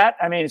subpoena for that.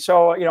 I mean,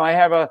 so I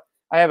have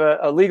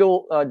a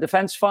legal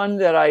defense fund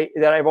that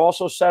I've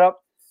also set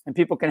up, and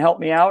people can help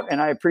me out.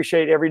 And I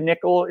appreciate every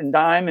nickel and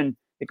dime, and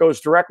it goes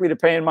directly to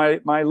paying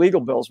my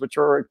legal bills, which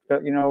are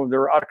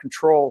they're out of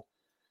control.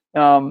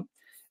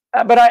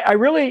 But I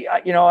really,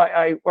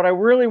 what I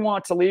really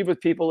want to leave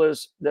with people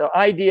is the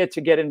idea to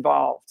get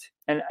involved.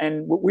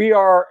 And we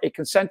are a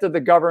consent of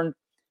the governed,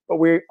 but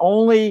we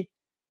only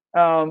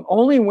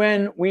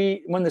when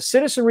the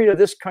citizenry of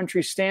this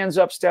country stands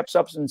up, steps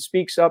up, and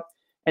speaks up,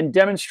 and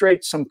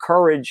demonstrates some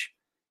courage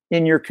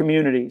in your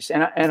communities.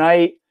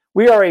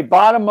 We are a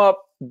bottom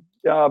up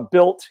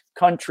built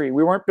country.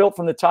 We weren't built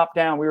from the top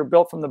down. We were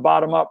built from the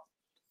bottom up.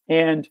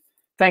 And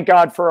thank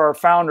God for our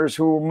founders,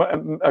 who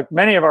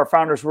many of our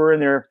founders were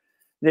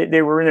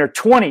they were in their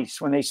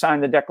 20s when they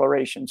signed the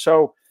Declaration.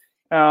 So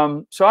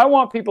I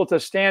want people to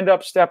stand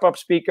up, step up,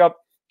 speak up,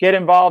 get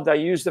involved. I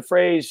use the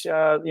phrase,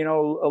 a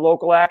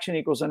local action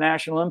equals a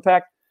national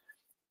impact.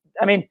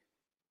 I mean,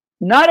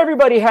 not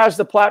everybody has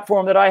the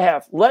platform that I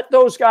have. Let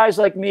those guys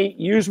like me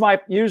use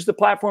the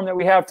platform that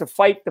we have to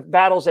fight the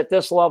battles at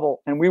this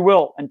level. And we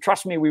will. And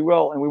trust me, we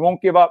will. And we won't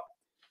give up.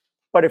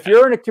 But if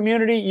you're in a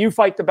community, you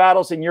fight the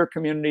battles in your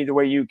community the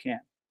way you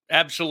can.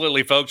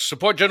 Absolutely, folks.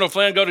 Support General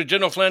Flynn. Go to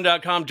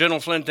generalflynn.com. General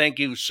Flynn, thank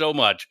you so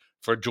much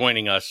for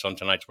joining us on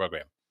tonight's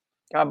program.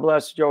 God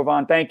bless,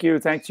 Jovan. Thank you.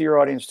 Thanks to your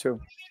audience, too.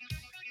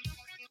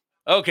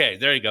 Okay,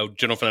 there you go,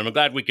 General Flynn. I'm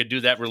glad we could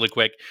do that really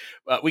quick.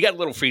 We got a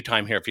little free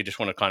time here. If you just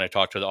want to kind of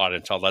talk to the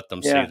audience, I'll let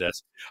them see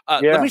this.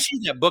 Let me see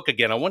that book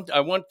again. I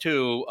want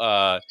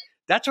to.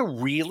 That's a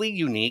really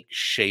unique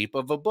shape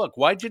of a book.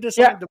 Why did you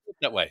decide to put it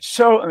that way?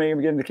 So let me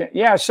begin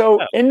the So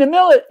in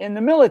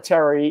the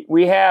military,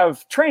 we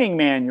have training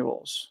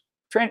manuals.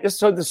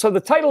 So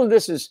the title of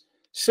this is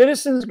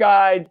Citizen's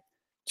Guide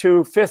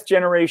to Fifth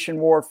Generation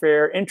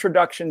Warfare: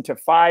 Introduction to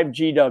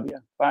 5GW.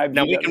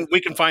 Now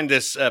we can find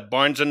this at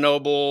Barnes and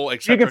Noble,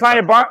 etc. You can find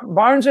it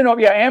Barnes and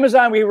Noble. Yeah,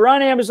 Amazon. We were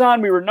on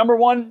Amazon. We were number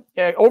one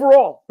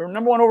overall. We were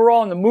number one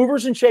overall in the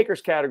movers and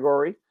shakers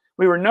category.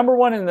 We were number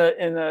one in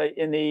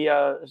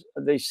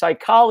the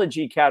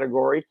psychology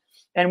category,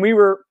 and we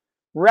were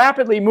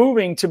rapidly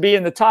moving to be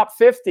in the top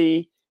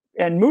 50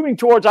 and moving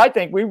towards. I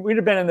think we'd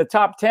have been in the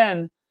top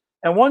 10.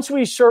 And once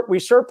we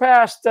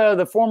surpassed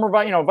the former,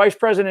 Vice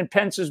President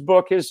Pence's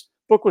book. His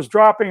book was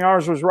dropping.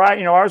 Ours was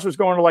right. Ours was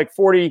going to like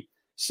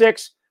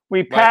 46.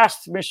 We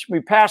passed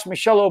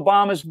Michelle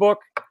Obama's book,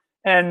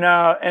 and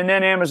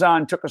then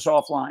Amazon took us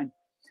offline.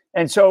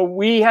 And so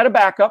we had a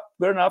backup,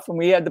 good enough, and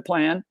we had the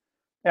plan.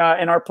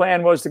 And our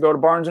plan was to go to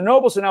Barnes and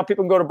Noble. So now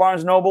people can go to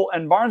Barnes and Noble,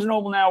 and Barnes and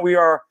Noble now we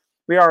are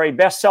a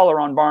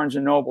bestseller on Barnes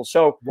and Noble.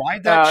 So why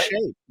that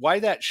shape? Why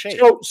that shape?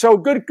 So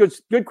good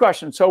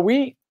question. So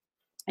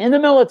in the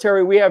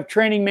military, we have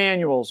training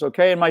manuals,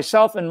 okay? And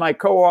myself and my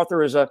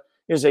co-author is a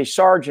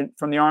sergeant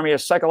from the Army of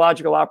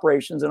Psychological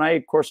Operations, and I,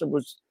 of course,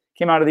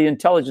 came out of the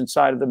intelligence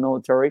side of the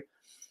military.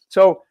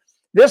 So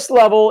this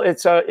level,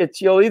 it's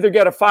you'll either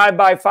get a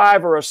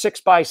 5x5 or a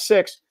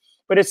 6x6.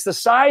 but it's the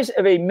size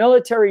of a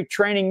military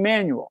training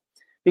manual,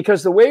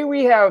 because the way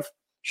we have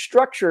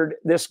structured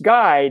this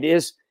guide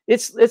is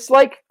it's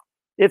like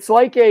you're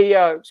going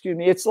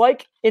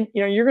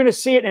to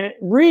see it, and it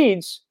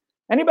reads.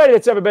 Anybody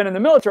that's ever been in the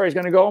military is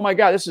going to go, oh my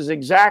God, this is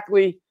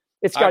exactly.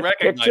 It's got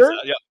pictures.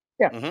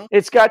 Yeah. Mm-hmm.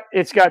 It's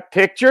got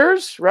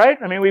pictures, right?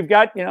 I mean, we've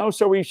got,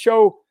 so we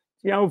show,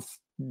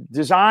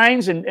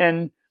 designs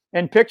and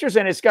pictures,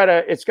 and it's got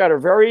a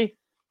very,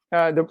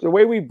 the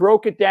way we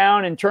broke it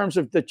down in terms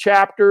of the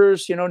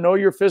chapters, know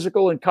your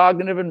physical and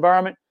cognitive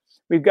environment.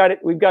 We've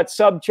got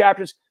sub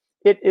chapters.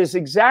 It is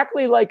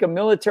exactly like a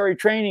military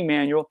training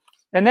manual.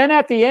 And then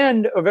at the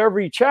end of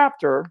every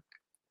chapter,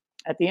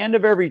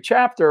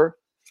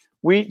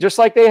 we, just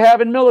like they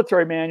have in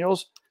military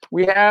manuals,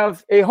 we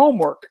have a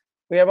homework.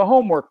 We have a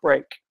homework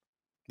break.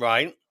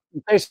 Right.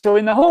 Okay, so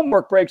in the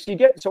homework breaks,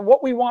 so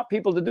what we want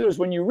people to do is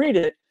when you read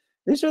it,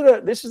 this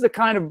is the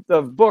kind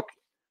of book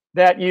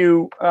that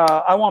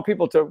I want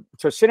people to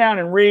sit down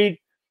and read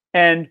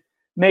and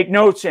make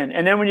notes in.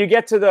 And then when you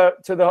get to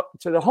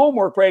the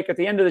homework break at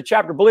the end of the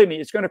chapter, believe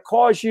me, it's going to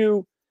cause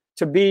you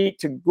to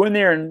go in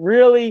there and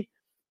really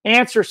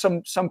answer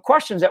some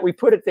questions that we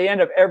put at the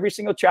end of every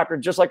single chapter,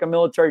 just like a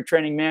military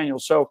training manual.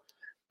 So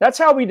that's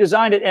how we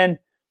designed it. And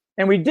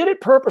we did it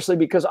purposely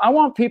because I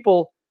want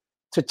people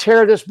to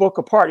tear this book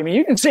apart. I mean,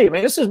 you can see,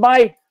 this is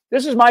my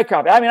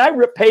copy. I mean, I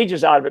rip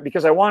pages out of it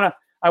because I want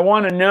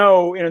to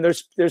know,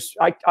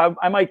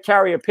 I might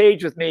carry a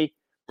page with me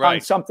on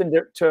something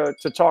to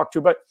talk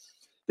to, but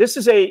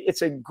it's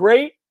a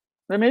great,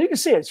 I mean, you can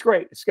see it. It's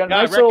great. It's got a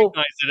nice little.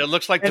 It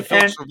looks like the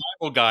Phil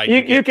survival guide.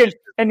 You can,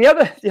 and the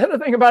other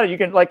thing about it, you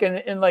can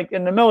in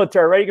the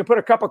military, right? You can put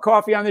a cup of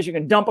coffee on this. You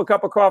can dump a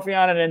cup of coffee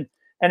on it,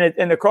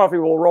 and the coffee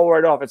will roll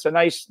right off. It's a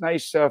nice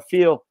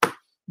feel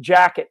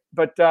jacket.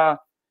 But I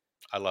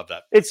love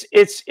that.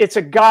 It's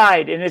a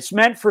guide, and it's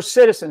meant for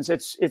citizens.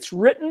 It's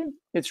written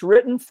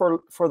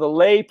for the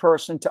lay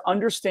person to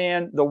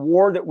understand the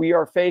war that we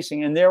are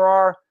facing, and there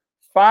are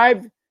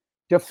 5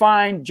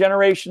 defined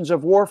generations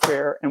of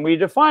warfare, and we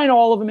define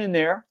all of them in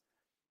there.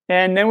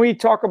 And then we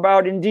talk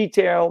about in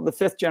detail the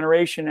 5th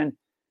generation. And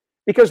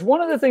because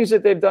one of the things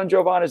that they've done,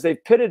 Jovan, is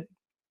they've pitted,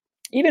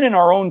 even in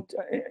our own,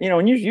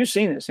 and you've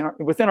seen this,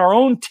 within our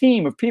own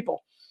team of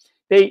people,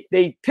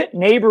 they pit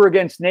neighbor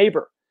against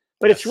neighbor.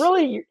 But yes.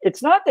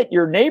 It's not that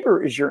your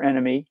neighbor is your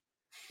enemy.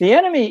 The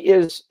enemy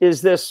is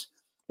this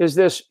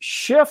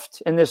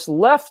shift and this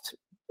left,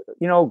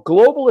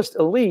 globalist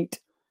elite.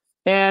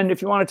 And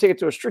if you want to take it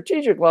to a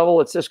strategic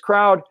level, it's this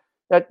crowd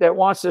that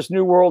wants this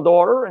new world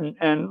order, and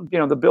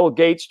the Bill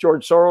Gates,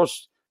 George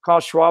Soros,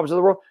 Klaus Schwab's of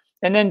the world,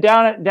 and then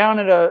down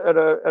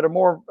at a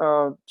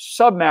more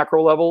sub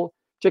macro level,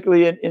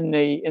 particularly in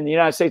the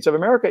United States of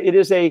America, it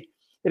is a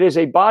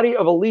body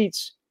of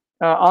elites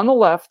on the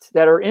left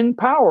that are in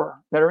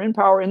power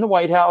in the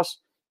White House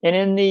and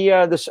in the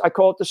I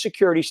call it the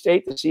security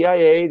state, the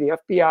CIA, the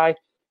FBI,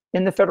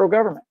 in the federal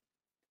government.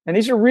 And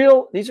these are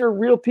real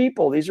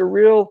people. These are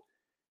real.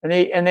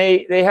 And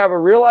they have a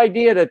real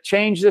idea to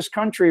change this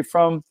country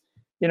from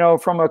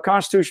a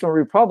constitutional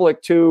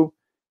republic to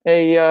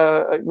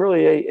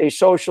a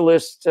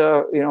socialist,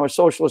 a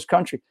socialist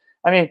country.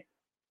 I mean,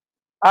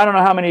 I don't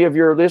know how many of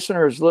your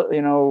listeners,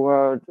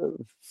 follow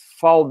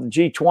the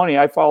G20.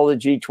 I follow the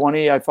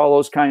G20. I follow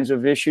those kinds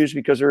of issues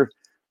because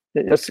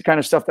that's the kind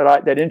of stuff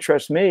that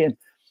interests me. And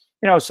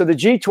so the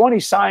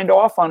G20 signed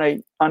off on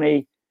a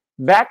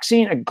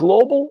vaccine, a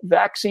global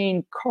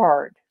vaccine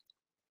card.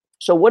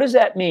 So what does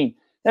that mean?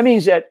 That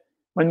means that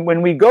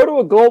when we go to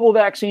a global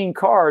vaccine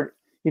card,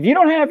 if you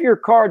don't have your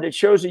card that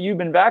shows that you've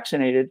been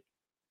vaccinated,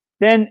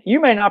 then you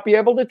may not be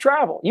able to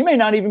travel. You may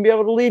not even be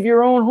able to leave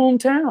your own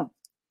hometown.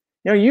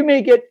 You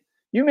may get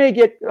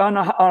on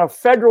a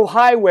federal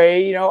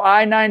highway,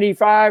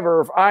 I-95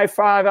 or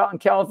I-5 out in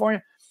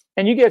California,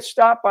 and you get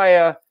stopped by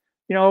a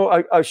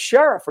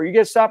sheriff, or you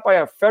get stopped by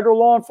a federal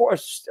law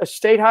enforcement, a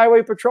state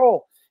highway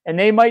patrol, and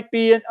they might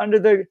be under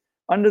the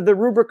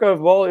rubric of,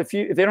 well, if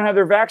they don't have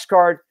their vax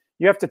card,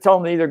 you have to tell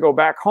them to either go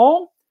back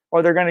home,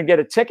 or they're going to get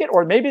a ticket,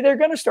 or maybe they're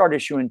going to start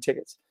issuing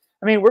tickets.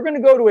 I mean, we're going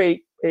to go to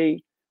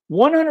a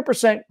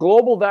 100%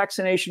 global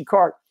vaccination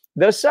card.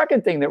 The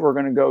second thing that we're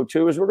going to go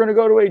to is we're going to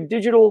go to a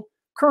digital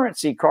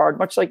currency card,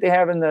 much like they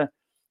have in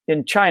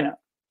China,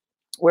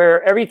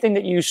 where everything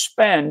that you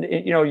spend,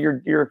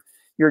 your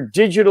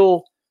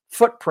digital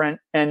footprint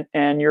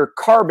and your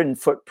carbon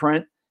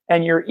footprint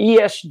and your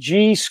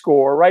ESG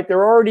score, right?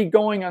 They're already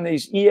going on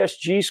these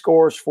ESG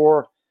scores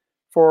for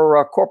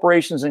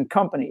corporations and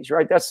companies,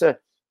 right? That's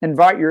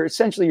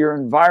essentially your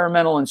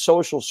environmental and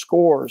social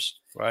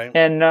scores, right?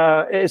 And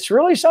it's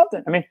really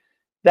something. I mean,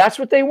 that's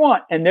what they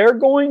want, and they're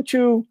going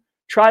to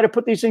try to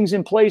put these things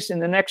in place in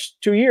the next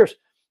 2 years.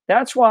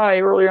 That's why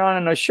earlier on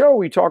in the show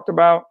we talked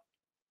about,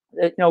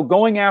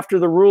 going after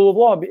the rule of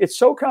law. It's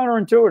so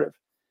counterintuitive.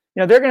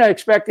 They're going to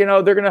expect, we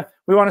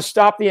want to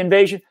stop the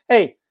invasion.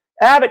 Hey,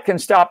 Abbott can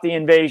stop the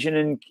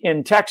invasion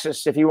in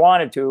Texas if he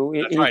wanted to.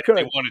 That's right, if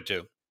he wanted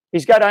to.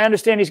 I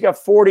understand he's got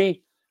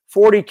 40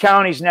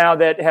 counties now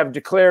that have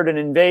declared an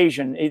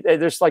invasion.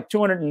 There's like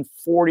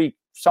 240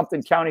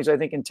 something counties, I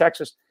think, in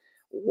Texas.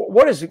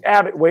 What is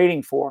Abbott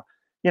waiting for?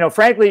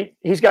 Frankly,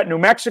 he's got New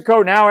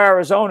Mexico, now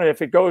Arizona,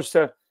 if it goes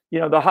to,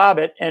 the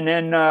Hobbit, and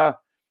then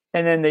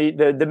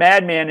the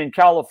madman in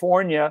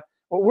California.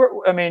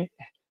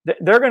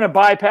 They're going to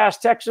bypass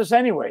Texas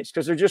anyways,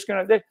 because they're just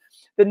going to.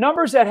 The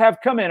numbers that have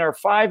come in are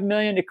 5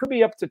 million. It could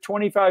be up to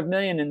 25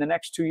 million in the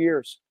next 2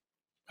 years.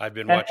 I've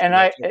been watching.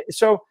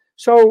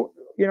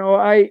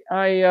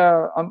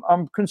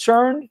 I'm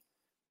concerned.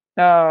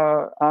 There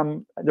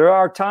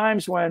are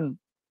times when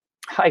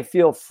I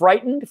feel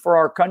frightened for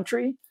our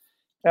country.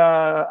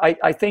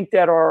 I think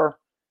that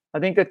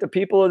the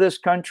people of this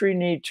country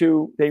need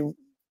to.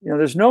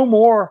 There's no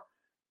more.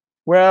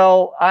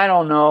 Well, I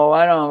don't know.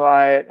 I don't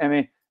buy it.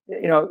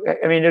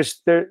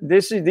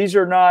 These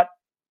are not.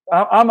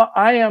 I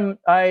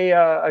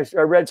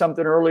read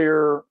something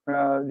earlier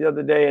the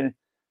other day, and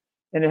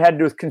it had to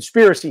do with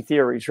conspiracy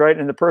theories, right?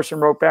 And the person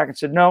wrote back and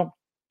said, "No,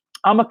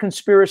 I'm a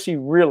conspiracy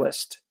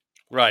realist."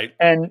 Right.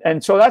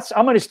 And so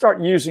I'm going to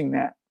start using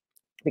that,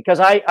 because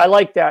I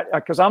like that,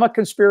 because I'm a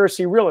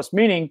conspiracy realist,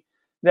 meaning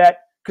that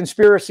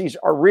conspiracies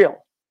are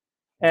real.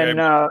 And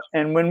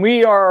when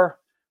we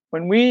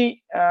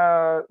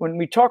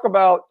talk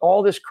about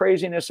all this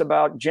craziness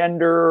about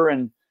gender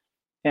and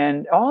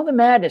all the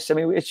madness,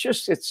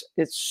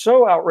 it's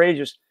so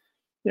outrageous.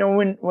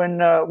 When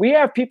we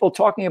have people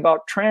talking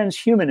about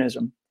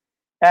transhumanism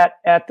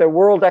at the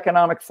World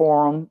Economic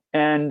Forum,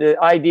 and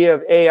the idea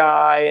of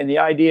AI and the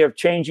idea of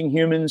changing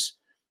humans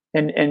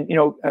and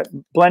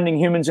blending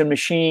humans and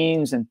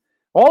machines and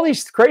all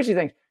these crazy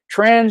things.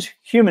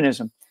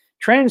 Transhumanism.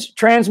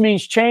 Trans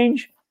means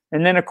change,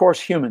 and then of course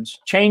humans,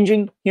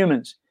 changing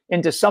humans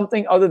into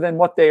something other than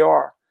what they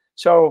are.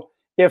 So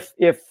if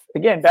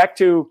again, back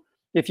to,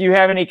 if you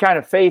have any kind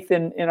of faith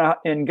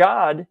in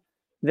God,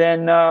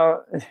 then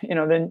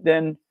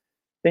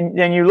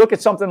then you look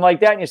at something like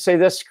that and you say,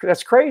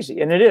 that's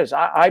crazy. And it is.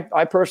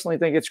 I personally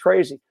think it's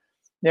crazy.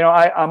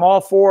 I'm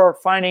all for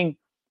finding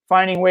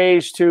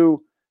ways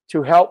to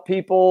help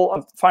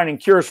people, finding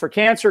cures for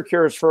cancer,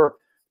 cures for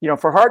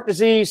heart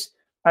disease.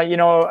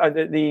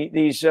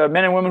 These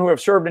men and women who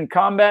have served in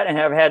combat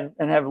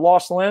and have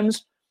lost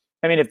limbs.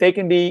 If they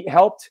can be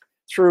helped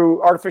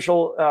through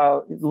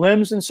artificial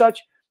limbs and such,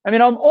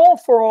 I'm all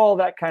for all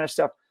that kind of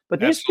stuff. But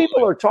these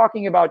people are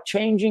talking about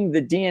changing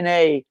the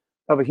DNA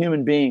of a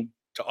human being.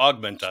 To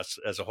augment us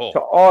as a whole. To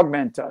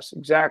augment us,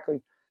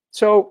 exactly.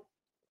 So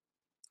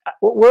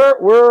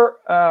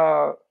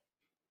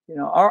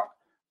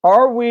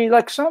are we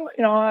like some,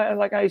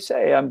 like I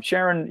say, I'm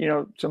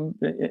sharing,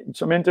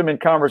 some intimate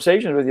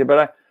conversations with you,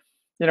 but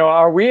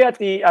are we at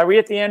the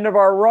end of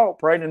our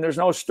rope, right? And there's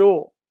no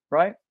stool,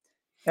 right?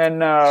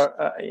 And,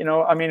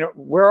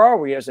 where are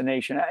we as a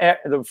nation?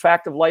 The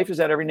fact of life is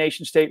that every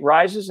nation state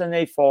rises and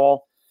they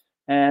fall.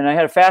 And I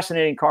had a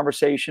fascinating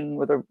conversation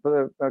with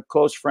a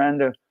close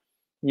friend who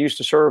used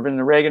to serve in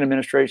the Reagan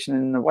administration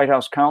in the White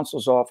House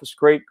counsel's office.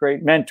 Great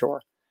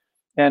mentor,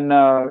 and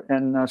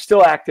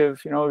still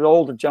active. An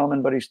older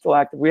gentleman, but he's still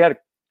active. We had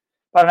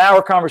about an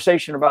hour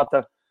conversation about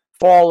the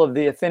fall of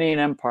the Athenian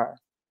Empire,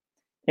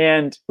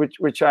 and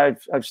which I've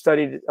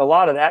studied a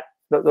lot of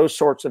those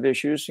sorts of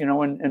issues.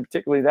 And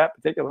particularly that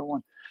particular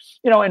one.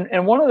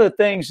 And one of the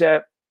things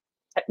that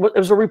it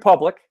was a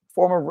republic,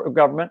 form of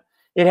government.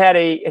 It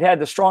had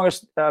the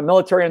strongest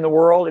military in the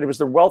world. It was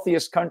the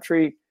wealthiest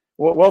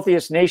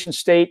nation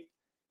state,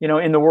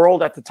 in the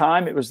world at the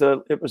time. It was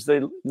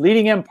the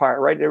leading empire,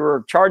 right? They were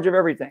in charge of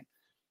everything,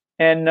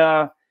 and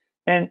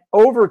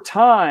over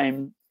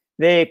time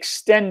they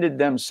extended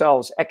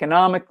themselves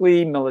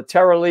economically,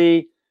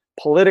 militarily,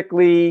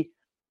 politically.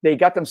 They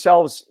got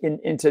themselves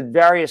into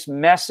various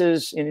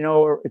messes,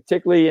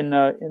 particularly in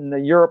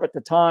the Europe at the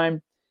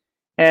time,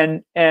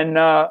 and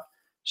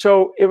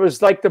so it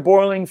was like the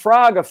boiling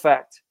frog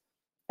effect.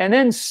 And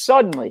then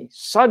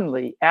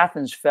suddenly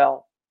Athens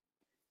fell.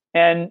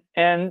 And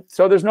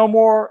so there's no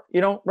more,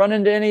 you don't run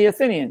into any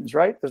Athenians,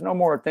 right? There's no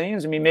more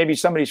Athenians. Maybe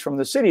somebody's from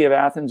the city of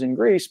Athens in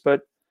Greece,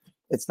 but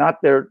it's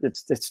not there.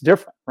 It's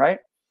different, right?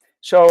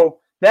 So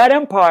that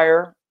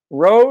empire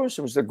rose.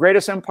 It was the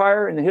greatest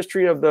empire in the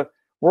history of the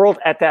world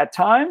at that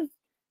time.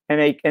 And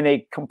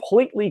they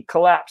completely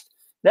collapsed.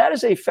 That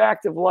is a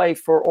fact of life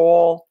for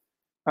all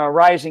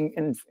rising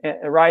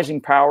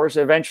powers.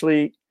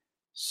 Eventually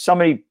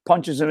somebody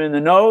punches them in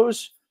the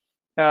nose,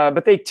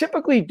 but they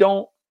typically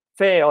don't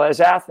fail,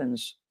 as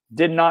Athens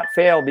did not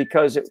fail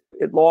because it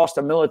lost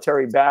a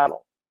military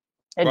battle.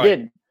 It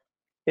didn't.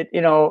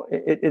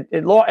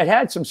 It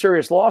had some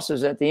serious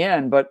losses at the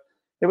end, but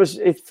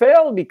it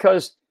failed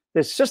because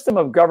the system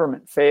of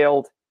government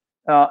failed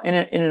in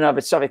and of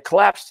itself. It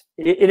collapsed.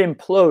 It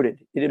imploded.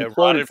 It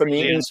imploded from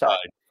the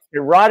inside. It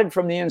rotted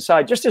from the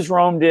inside, just as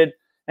Rome did,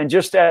 and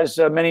just as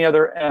many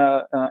other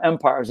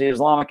empires, the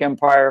Islamic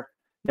Empire,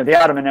 the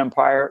Ottoman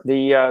Empire,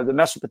 the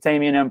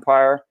Mesopotamian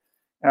Empire,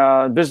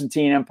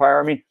 Byzantine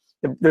Empire.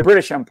 The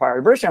British Empire.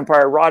 The British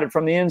Empire rotted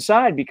from the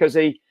inside because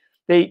they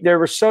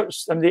were so.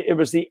 It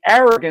was the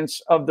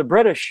arrogance of the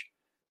British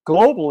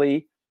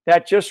globally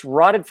that just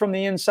rotted from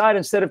the inside.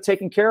 Instead of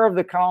taking care of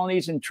the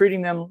colonies and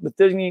treating them with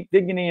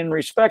dignity and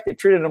respect, they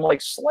treated them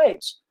like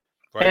slaves.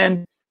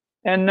 Right.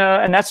 And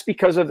that's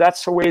because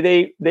that's the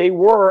way they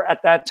were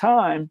at that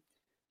time.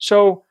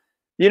 So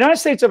the United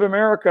States of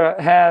America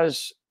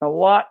has a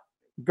lot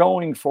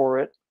going for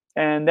it,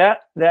 and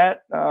that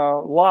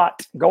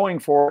lot going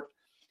for it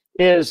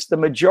is the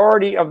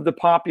majority of the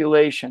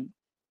population.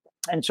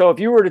 And so if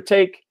you were to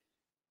take,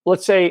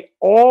 let's say,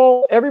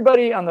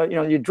 everybody on the,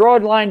 you draw a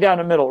line down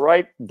the middle,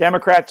 right?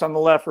 Democrats on the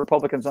left,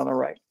 Republicans on the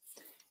right.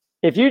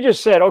 If you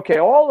just said, okay,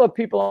 all the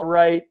people on the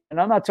right, and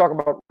I'm not talking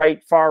about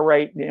right, far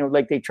right,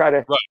 like they try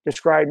to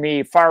describe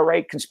me, far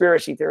right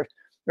conspiracy theorists,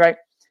 right?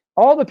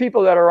 All the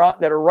people that are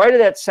right at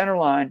that center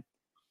line,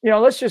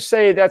 let's just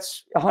say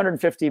that's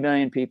 150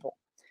 million people,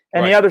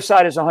 and the other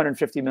side is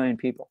 150 million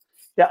people.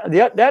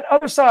 That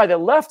other side, the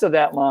left of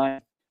that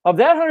line, of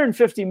that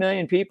 150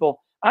 million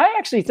people, I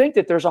actually think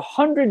that there's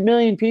 100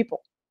 million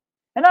people,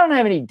 and I don't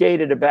have any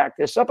data to back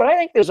this up, but I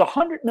think there's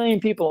 100 million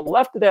people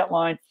left of that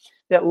line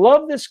that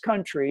love this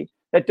country,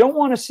 that don't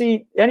want to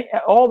see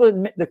all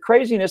the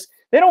craziness.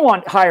 They don't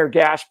want higher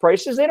gas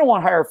prices. They don't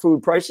want higher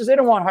food prices. They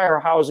don't want higher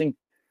housing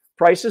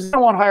prices. They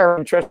don't want higher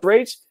interest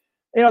rates.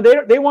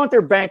 They want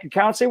their bank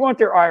accounts. They want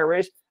their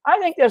IRAs. I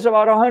think there's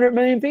about 100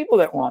 million people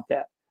that want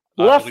that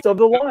left of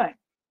the line.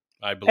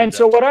 I believe. And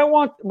so what I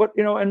want,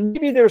 and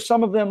maybe there's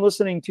some of them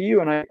listening to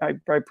you, and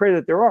I pray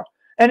that there are,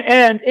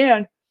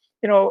 and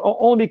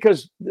only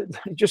because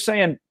just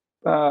saying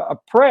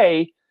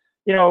pray,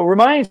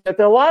 reminds that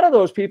a lot of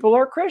those people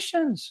are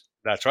Christians.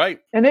 That's right.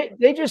 And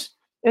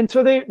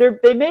so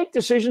they make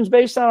decisions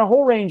based on a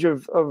whole range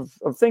of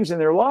things in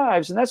their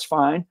lives, and that's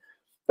fine.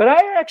 But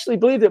I actually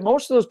believe that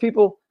most of those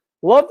people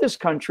love this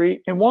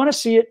country and want to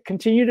see it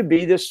continue to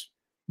be this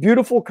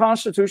beautiful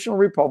constitutional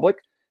republic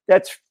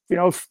that's,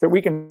 that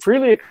we can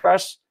freely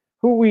express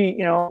who we,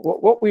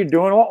 what we're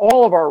doing,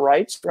 all of our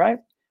rights, right?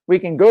 We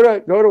can go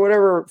to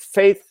whatever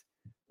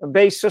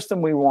faith-based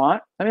system we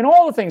want. I mean,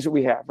 all the things that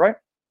we have, right?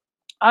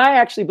 I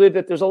actually believe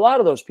that there's a lot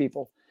of those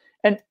people.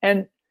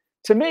 And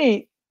to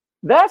me,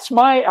 that's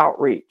my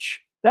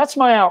outreach. That's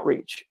my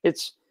outreach.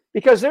 It's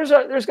because there's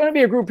going to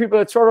be a group of people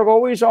that sort of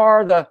always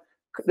are the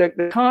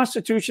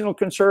constitutional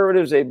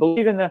conservatives. They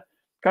believe in the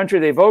country.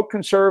 They vote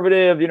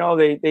conservative.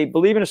 They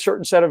believe in a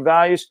certain set of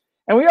values.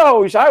 And I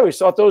always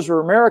thought those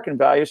were American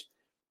values.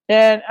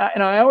 And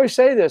I always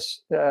say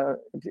this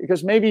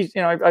because maybe,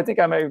 I think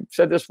I may have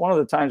said this one of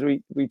the times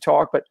we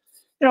talked, but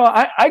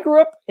I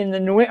grew up in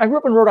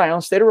Rhode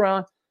Island, state of Rhode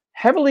Island,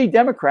 heavily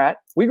Democrat.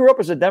 We grew up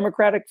as a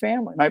Democratic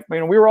family.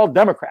 We were all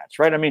Democrats,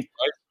 right?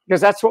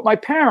 Because that's what my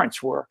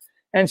parents were.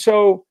 And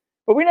so,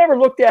 but we never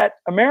looked at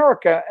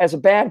America as a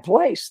bad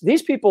place.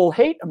 These people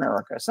hate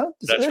America.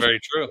 That's very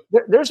true.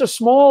 There's a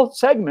small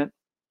segment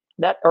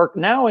that are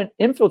now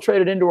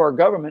infiltrated into our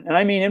government, and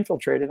I mean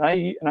infiltrated.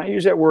 And I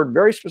use that word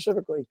very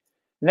specifically,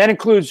 and that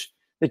includes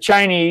the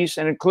Chinese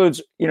and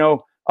includes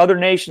other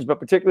nations, but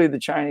particularly the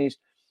Chinese.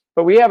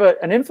 But we have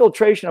an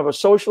infiltration of a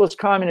socialist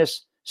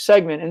communist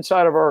segment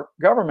inside of our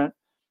government.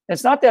 And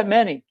it's not that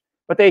many,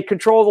 but they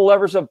control the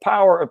levers of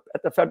power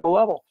at the federal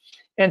level.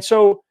 And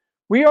so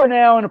we are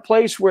now in a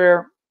place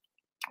where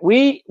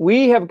we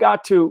have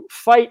got to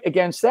fight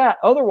against that.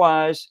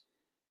 Otherwise,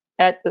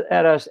 at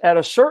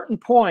a certain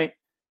point,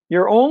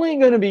 you're only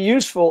going to be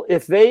useful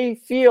if they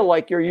feel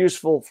like you're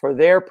useful for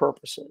their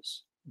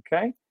purposes.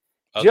 Okay,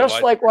 otherwise,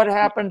 just like what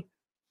happened.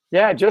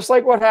 Yeah, just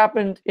like what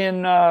happened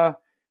in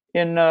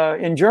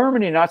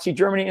Germany, Nazi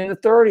Germany in the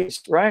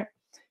 30s, right?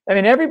 I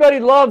mean, everybody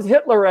loved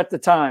Hitler at the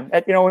time.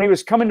 When he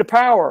was coming to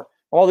power,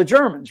 all the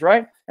Germans,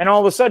 right? And all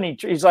of a sudden,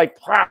 he's like,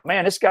 wow,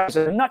 man, this guy's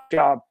a nut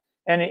job,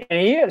 and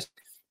he is.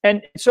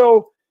 And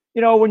so,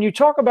 when you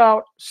talk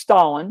about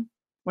Stalin,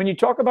 when you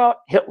talk about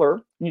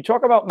Hitler, when you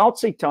talk about Mao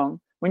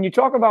Zedong, when you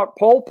talk about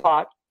Pol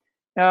Pot,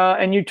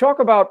 and you talk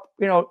about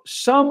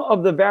some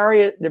of the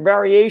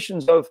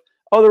variations of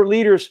other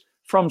leaders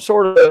from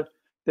sort of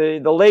the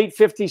late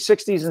 50s,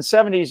 60s, and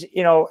 70s,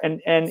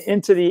 and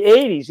into the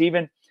 80s,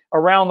 even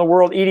around the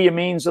world, Idi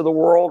Amin's of the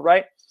world,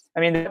 right? I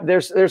mean,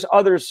 there's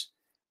other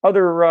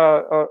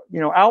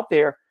out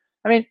there.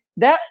 I mean,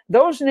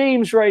 those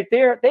names right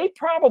there, they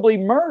probably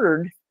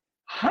murdered,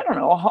 I don't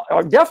know,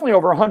 definitely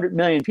over 100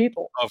 million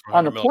people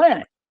on the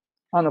planet.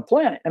 On the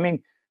planet. I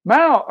mean,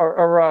 Mao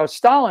or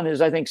Stalin is,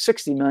 I think,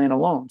 60 million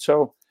alone.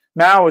 So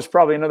Mao is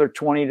probably another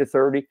 20 to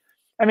 30.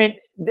 I mean,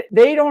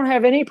 they don't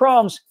have any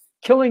problems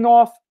killing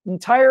off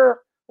entire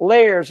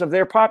layers of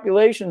their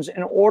populations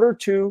in order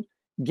to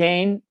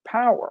gain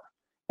power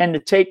and to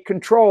take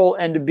control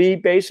and to be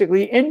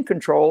basically in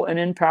control and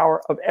in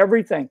power of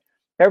everything,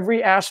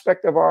 every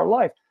aspect of our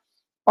life.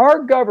 Our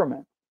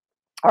government,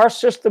 our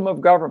system of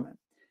government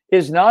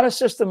is not a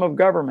system of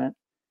government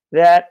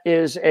that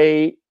is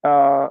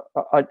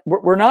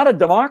we're not a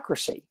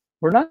democracy.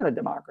 We're not a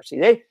democracy.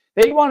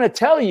 They want to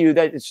tell you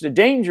that it's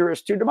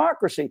dangerous to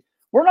democracy.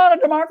 We're not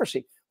a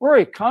democracy. We're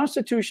a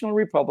constitutional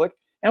republic,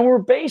 and we're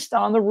based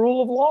on the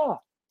rule of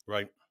law.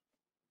 Right.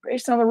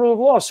 Based on the rule of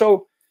law.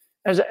 So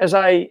as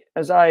I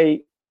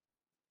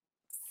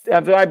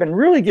I've been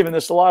really giving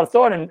this a lot of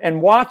thought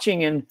and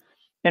watching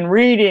and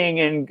reading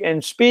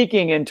and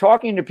speaking and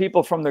talking to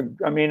people from the.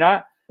 I mean,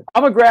 I'm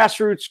a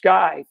grassroots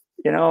guy.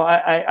 You know,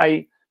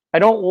 I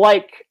don't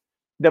like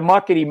the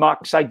muckety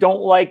mucks. I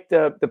don't like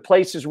the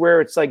places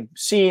where it's like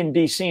see and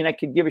be seen. I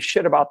could give a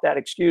shit about that.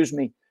 Excuse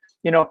me.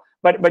 You know,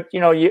 but you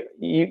know,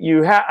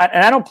 you have,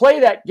 and I don't play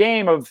that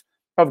game of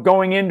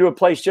going into a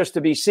place just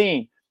to be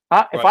seen.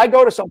 If I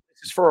go to some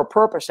places for a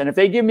purpose, and if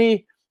they give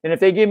me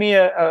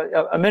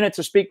a minute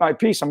to speak my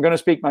piece, I'm going to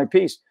speak my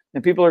piece,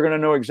 and people are going to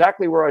know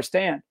exactly where I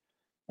stand.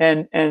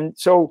 And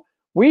so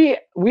we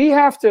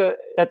have to,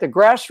 at the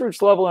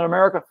grassroots level in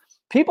America,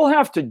 people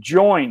have to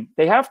join.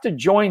 They have to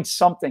join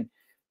something.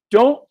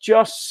 Don't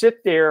just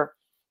sit there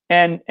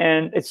and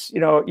it's, you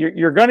know,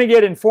 you're going to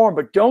get informed,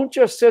 but don't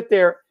just sit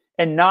there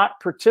and not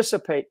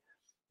participate.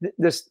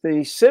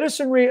 The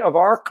citizenry of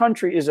our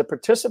country is a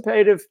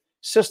participative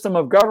system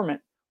of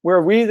government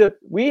where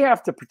we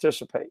have to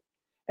participate,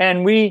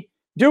 and we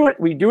do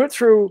it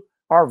through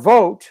our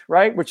vote,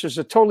 right, which is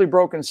a totally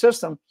broken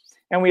system,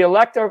 and we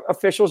elect our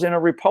officials in a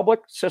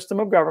republic system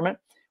of government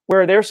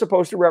where they're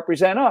supposed to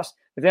represent us.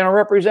 If they don't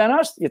represent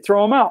us, you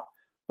throw them out.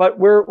 But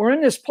we're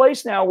in this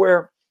place now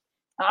where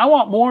I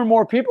want more and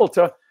more people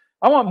to.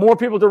 I want more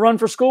people to run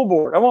for school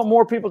board. I want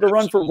more people to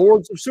run for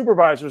boards of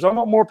supervisors. I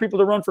want more people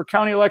to run for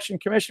county election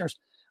commissioners.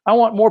 I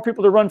want more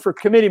people to run for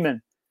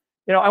committeemen.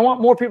 You know, I want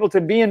more people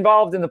to be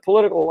involved in the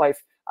political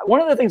life.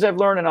 One of the things I've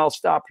learned, and I'll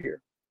stop here.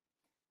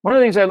 One of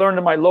the things I learned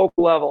at my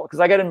local level,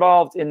 because I got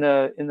involved in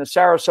the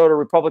Sarasota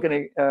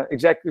Republican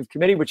Executive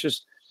Committee, which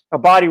is a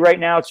body right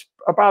now. It's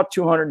about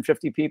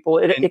 250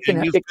 people. You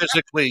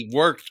physically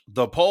worked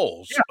the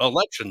polls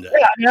election day.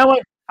 Yeah, I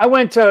mean, I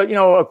went to, you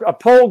know, a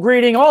poll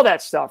greeting, all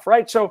that stuff,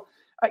 right? So,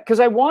 because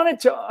I wanted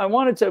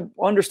to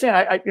understand.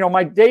 I you know,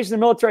 my days in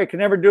the military, I could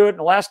never do it. In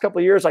the last couple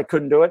of years, I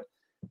couldn't do it.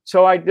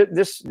 So I did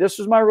this. This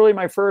was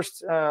my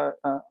first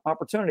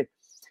opportunity.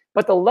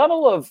 But the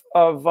level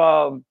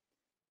of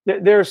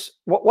there's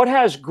what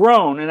has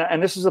grown,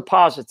 and this is a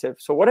positive.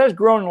 So what has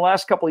grown in the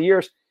last couple of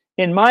years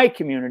in my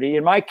community,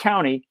 in my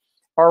county,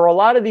 are a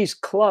lot of these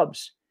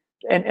clubs,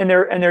 and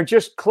they're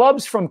just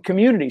clubs from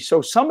communities.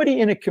 So somebody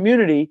in a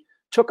community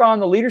took on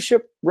the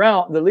leadership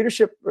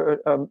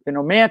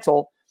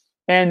mantle,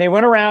 and they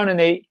went around and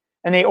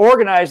they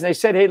organized and they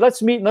said, hey,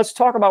 let's meet and let's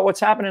talk about what's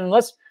happening,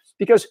 and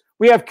because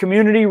we have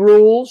community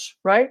rules,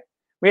 right?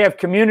 We have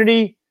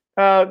community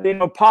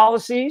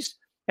policies,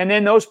 and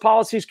then those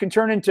policies can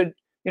turn into,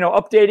 you know,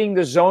 updating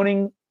the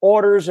zoning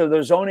orders or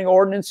the zoning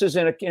ordinances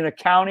in a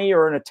county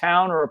or in a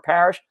town or a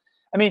parish.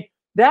 I mean,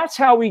 that's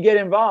how we get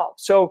involved.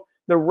 So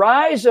the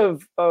rise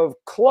of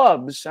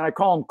clubs, and I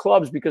call them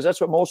clubs because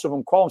that's what most of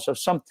them call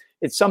themselves.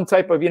 It's some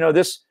type of, you know,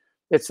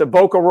 it's the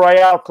Boca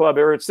Royale Club,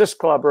 or it's this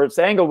club, or it's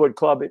the Englewood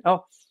Club. You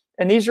know?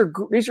 And these are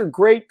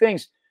great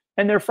things.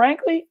 And they're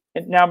frankly,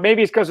 now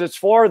maybe it's because it's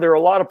Florida, there are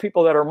a lot of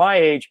people that are my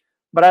age,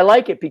 but I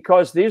like it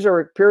because these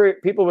are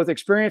people with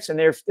experience, and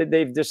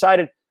they've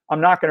decided,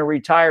 I'm not going to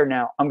retire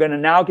now. I'm going to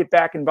now get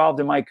back involved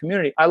in my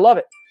community. I love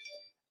it.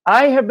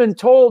 I have been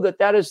told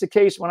that is the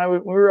case. When we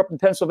were up in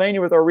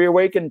Pennsylvania with our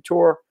Reawaken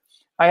tour,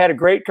 I had a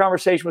great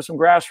conversation with some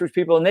grassroots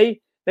people, and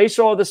they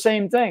saw the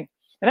same thing.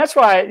 And that's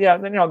why,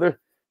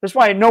 that's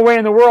why no way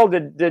in the world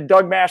did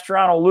Doug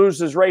Mastriano lose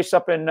his race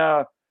up in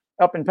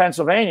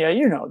Pennsylvania.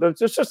 You know,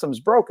 the system's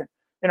broken.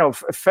 You know,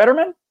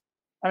 Fetterman.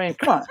 I mean,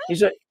 come on,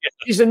 he's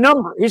a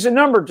number. He's a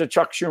number to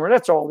Chuck Schumer.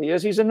 That's all he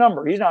is. He's a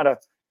number. He's not a,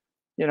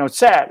 you know,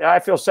 sad. I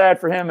feel sad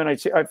for him, and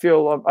I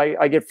feel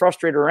I get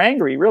frustrated or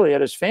angry really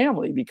at his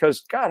family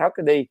because God, how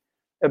could they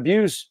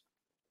abuse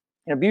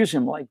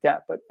him like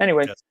that? But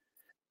anyway,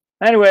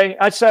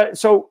 I said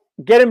so.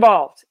 Get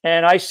involved,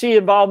 and I see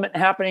involvement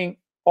happening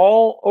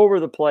all over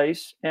the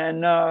place,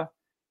 and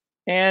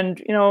then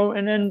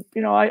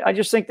I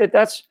just think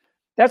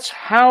that's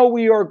how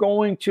we are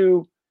going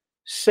to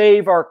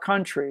save our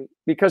country.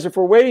 Because if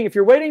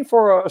you're waiting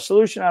for a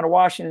solution out of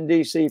Washington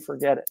D.C.,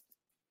 forget it.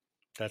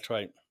 That's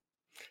right.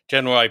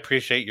 General, I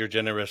appreciate your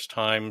generous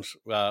times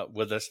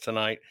with us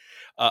tonight.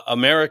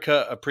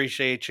 America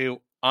appreciates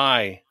you.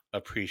 I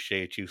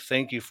appreciate you.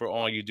 Thank you for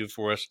all you do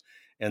for us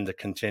and the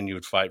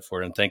continued fight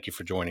for it. And thank you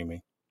for joining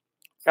me.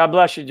 God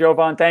bless you,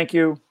 Jovan. Thank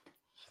you.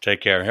 Take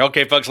care.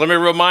 Okay, folks, let me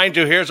remind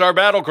you, here's our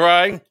battle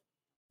cry.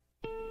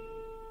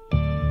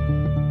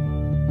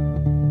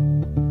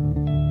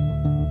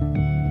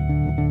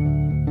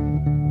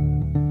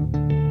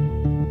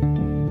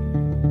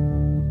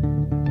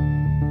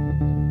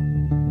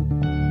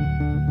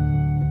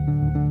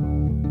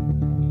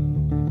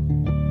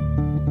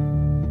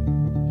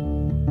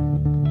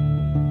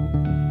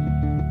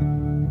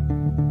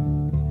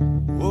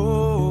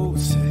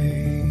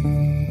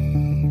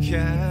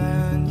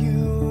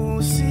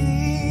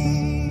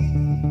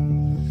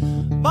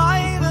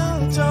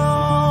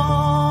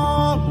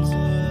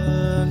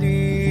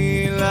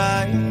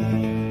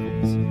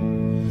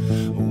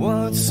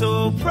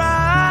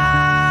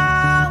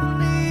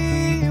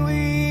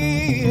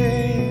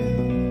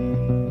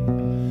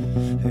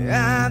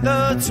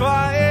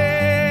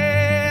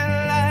 Twilight's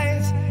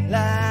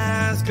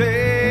last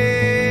gray.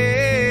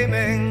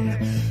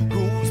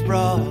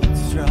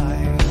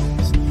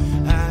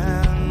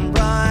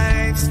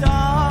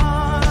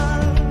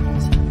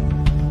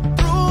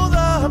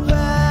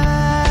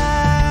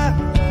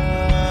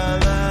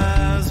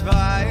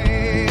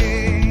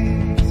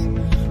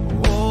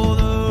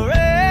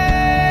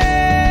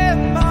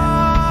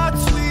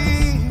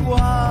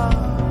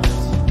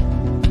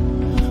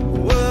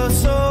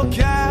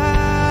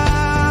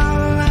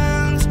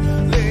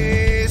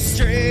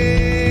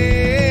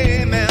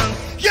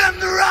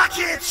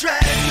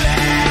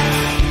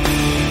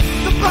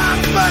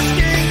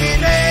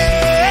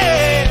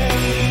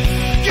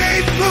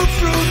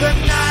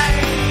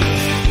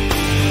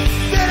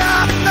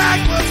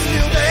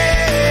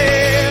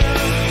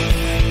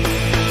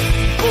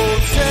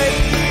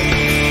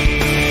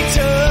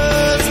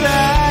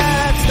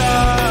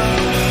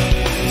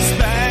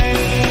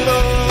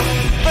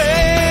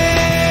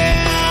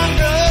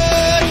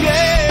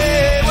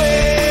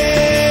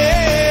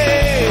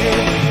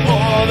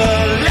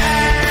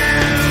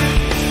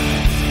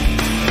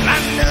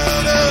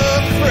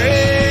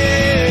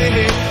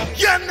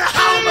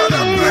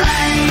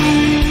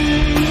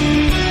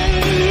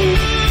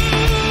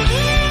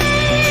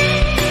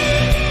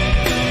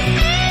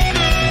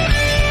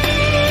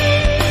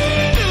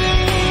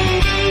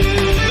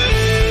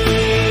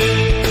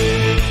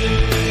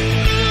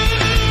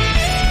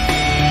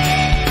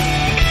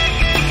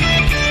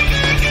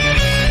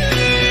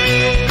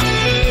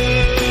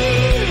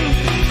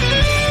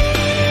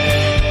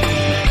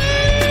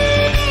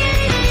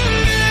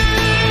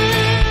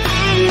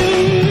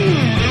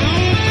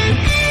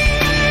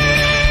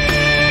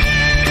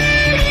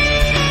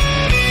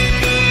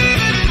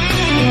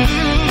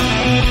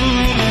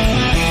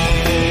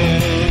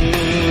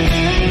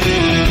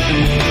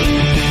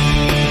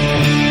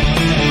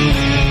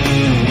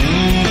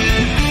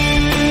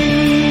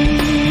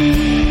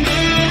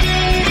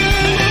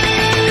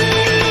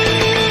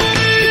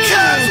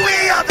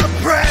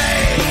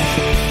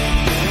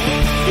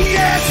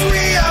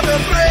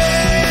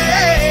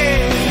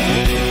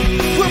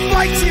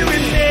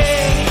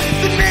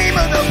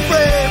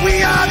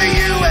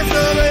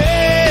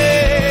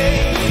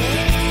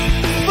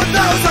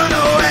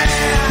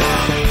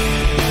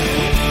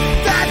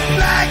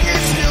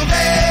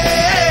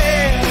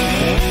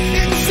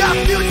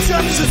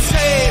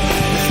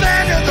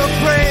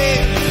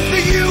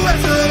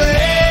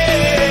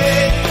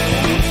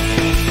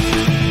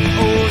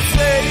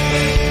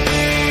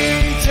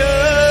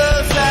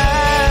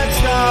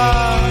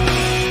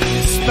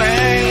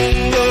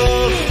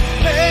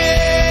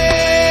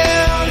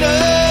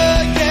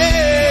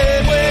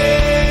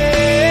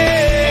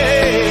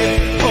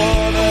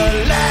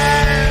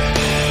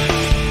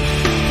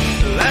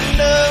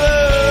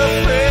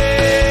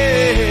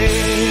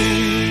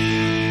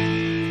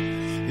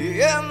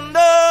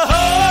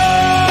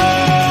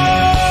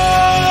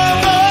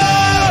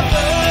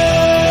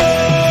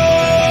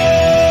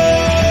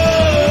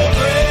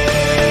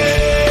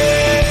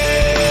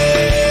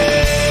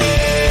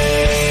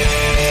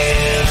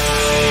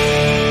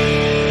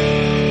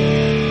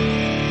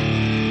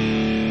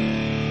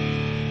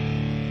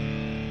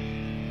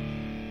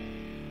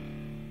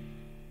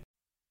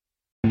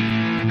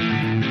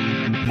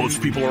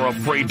 Most people are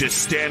afraid to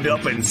stand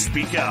up and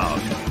speak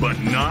out, but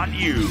not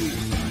you.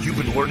 You've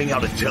been learning how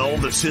to tell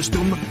the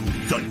system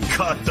to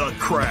cut the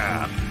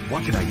crap.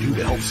 What can I do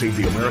to help save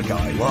the America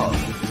I love?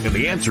 And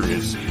the answer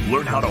is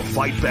learn how to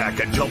fight back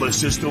and tell the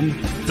system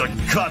to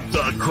cut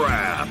the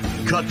crap.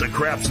 Cut the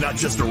Crap's not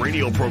just a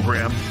radio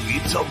program,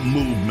 it's a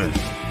movement.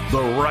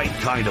 The right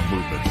kind of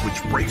movement,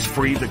 which breaks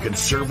free the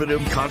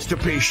conservative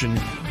constipation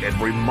and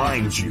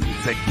reminds you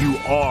that you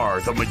are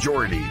the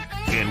majority.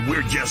 And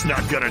we're just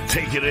not going to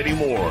take it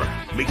anymore.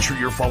 Make sure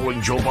you're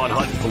following Jovan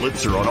Hutton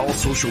Pulitzer on all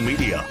social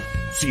media.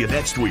 See you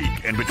next week.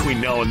 And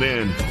between now and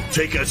then,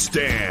 take a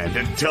stand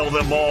and tell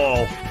them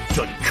all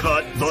to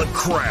cut the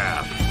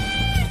crap.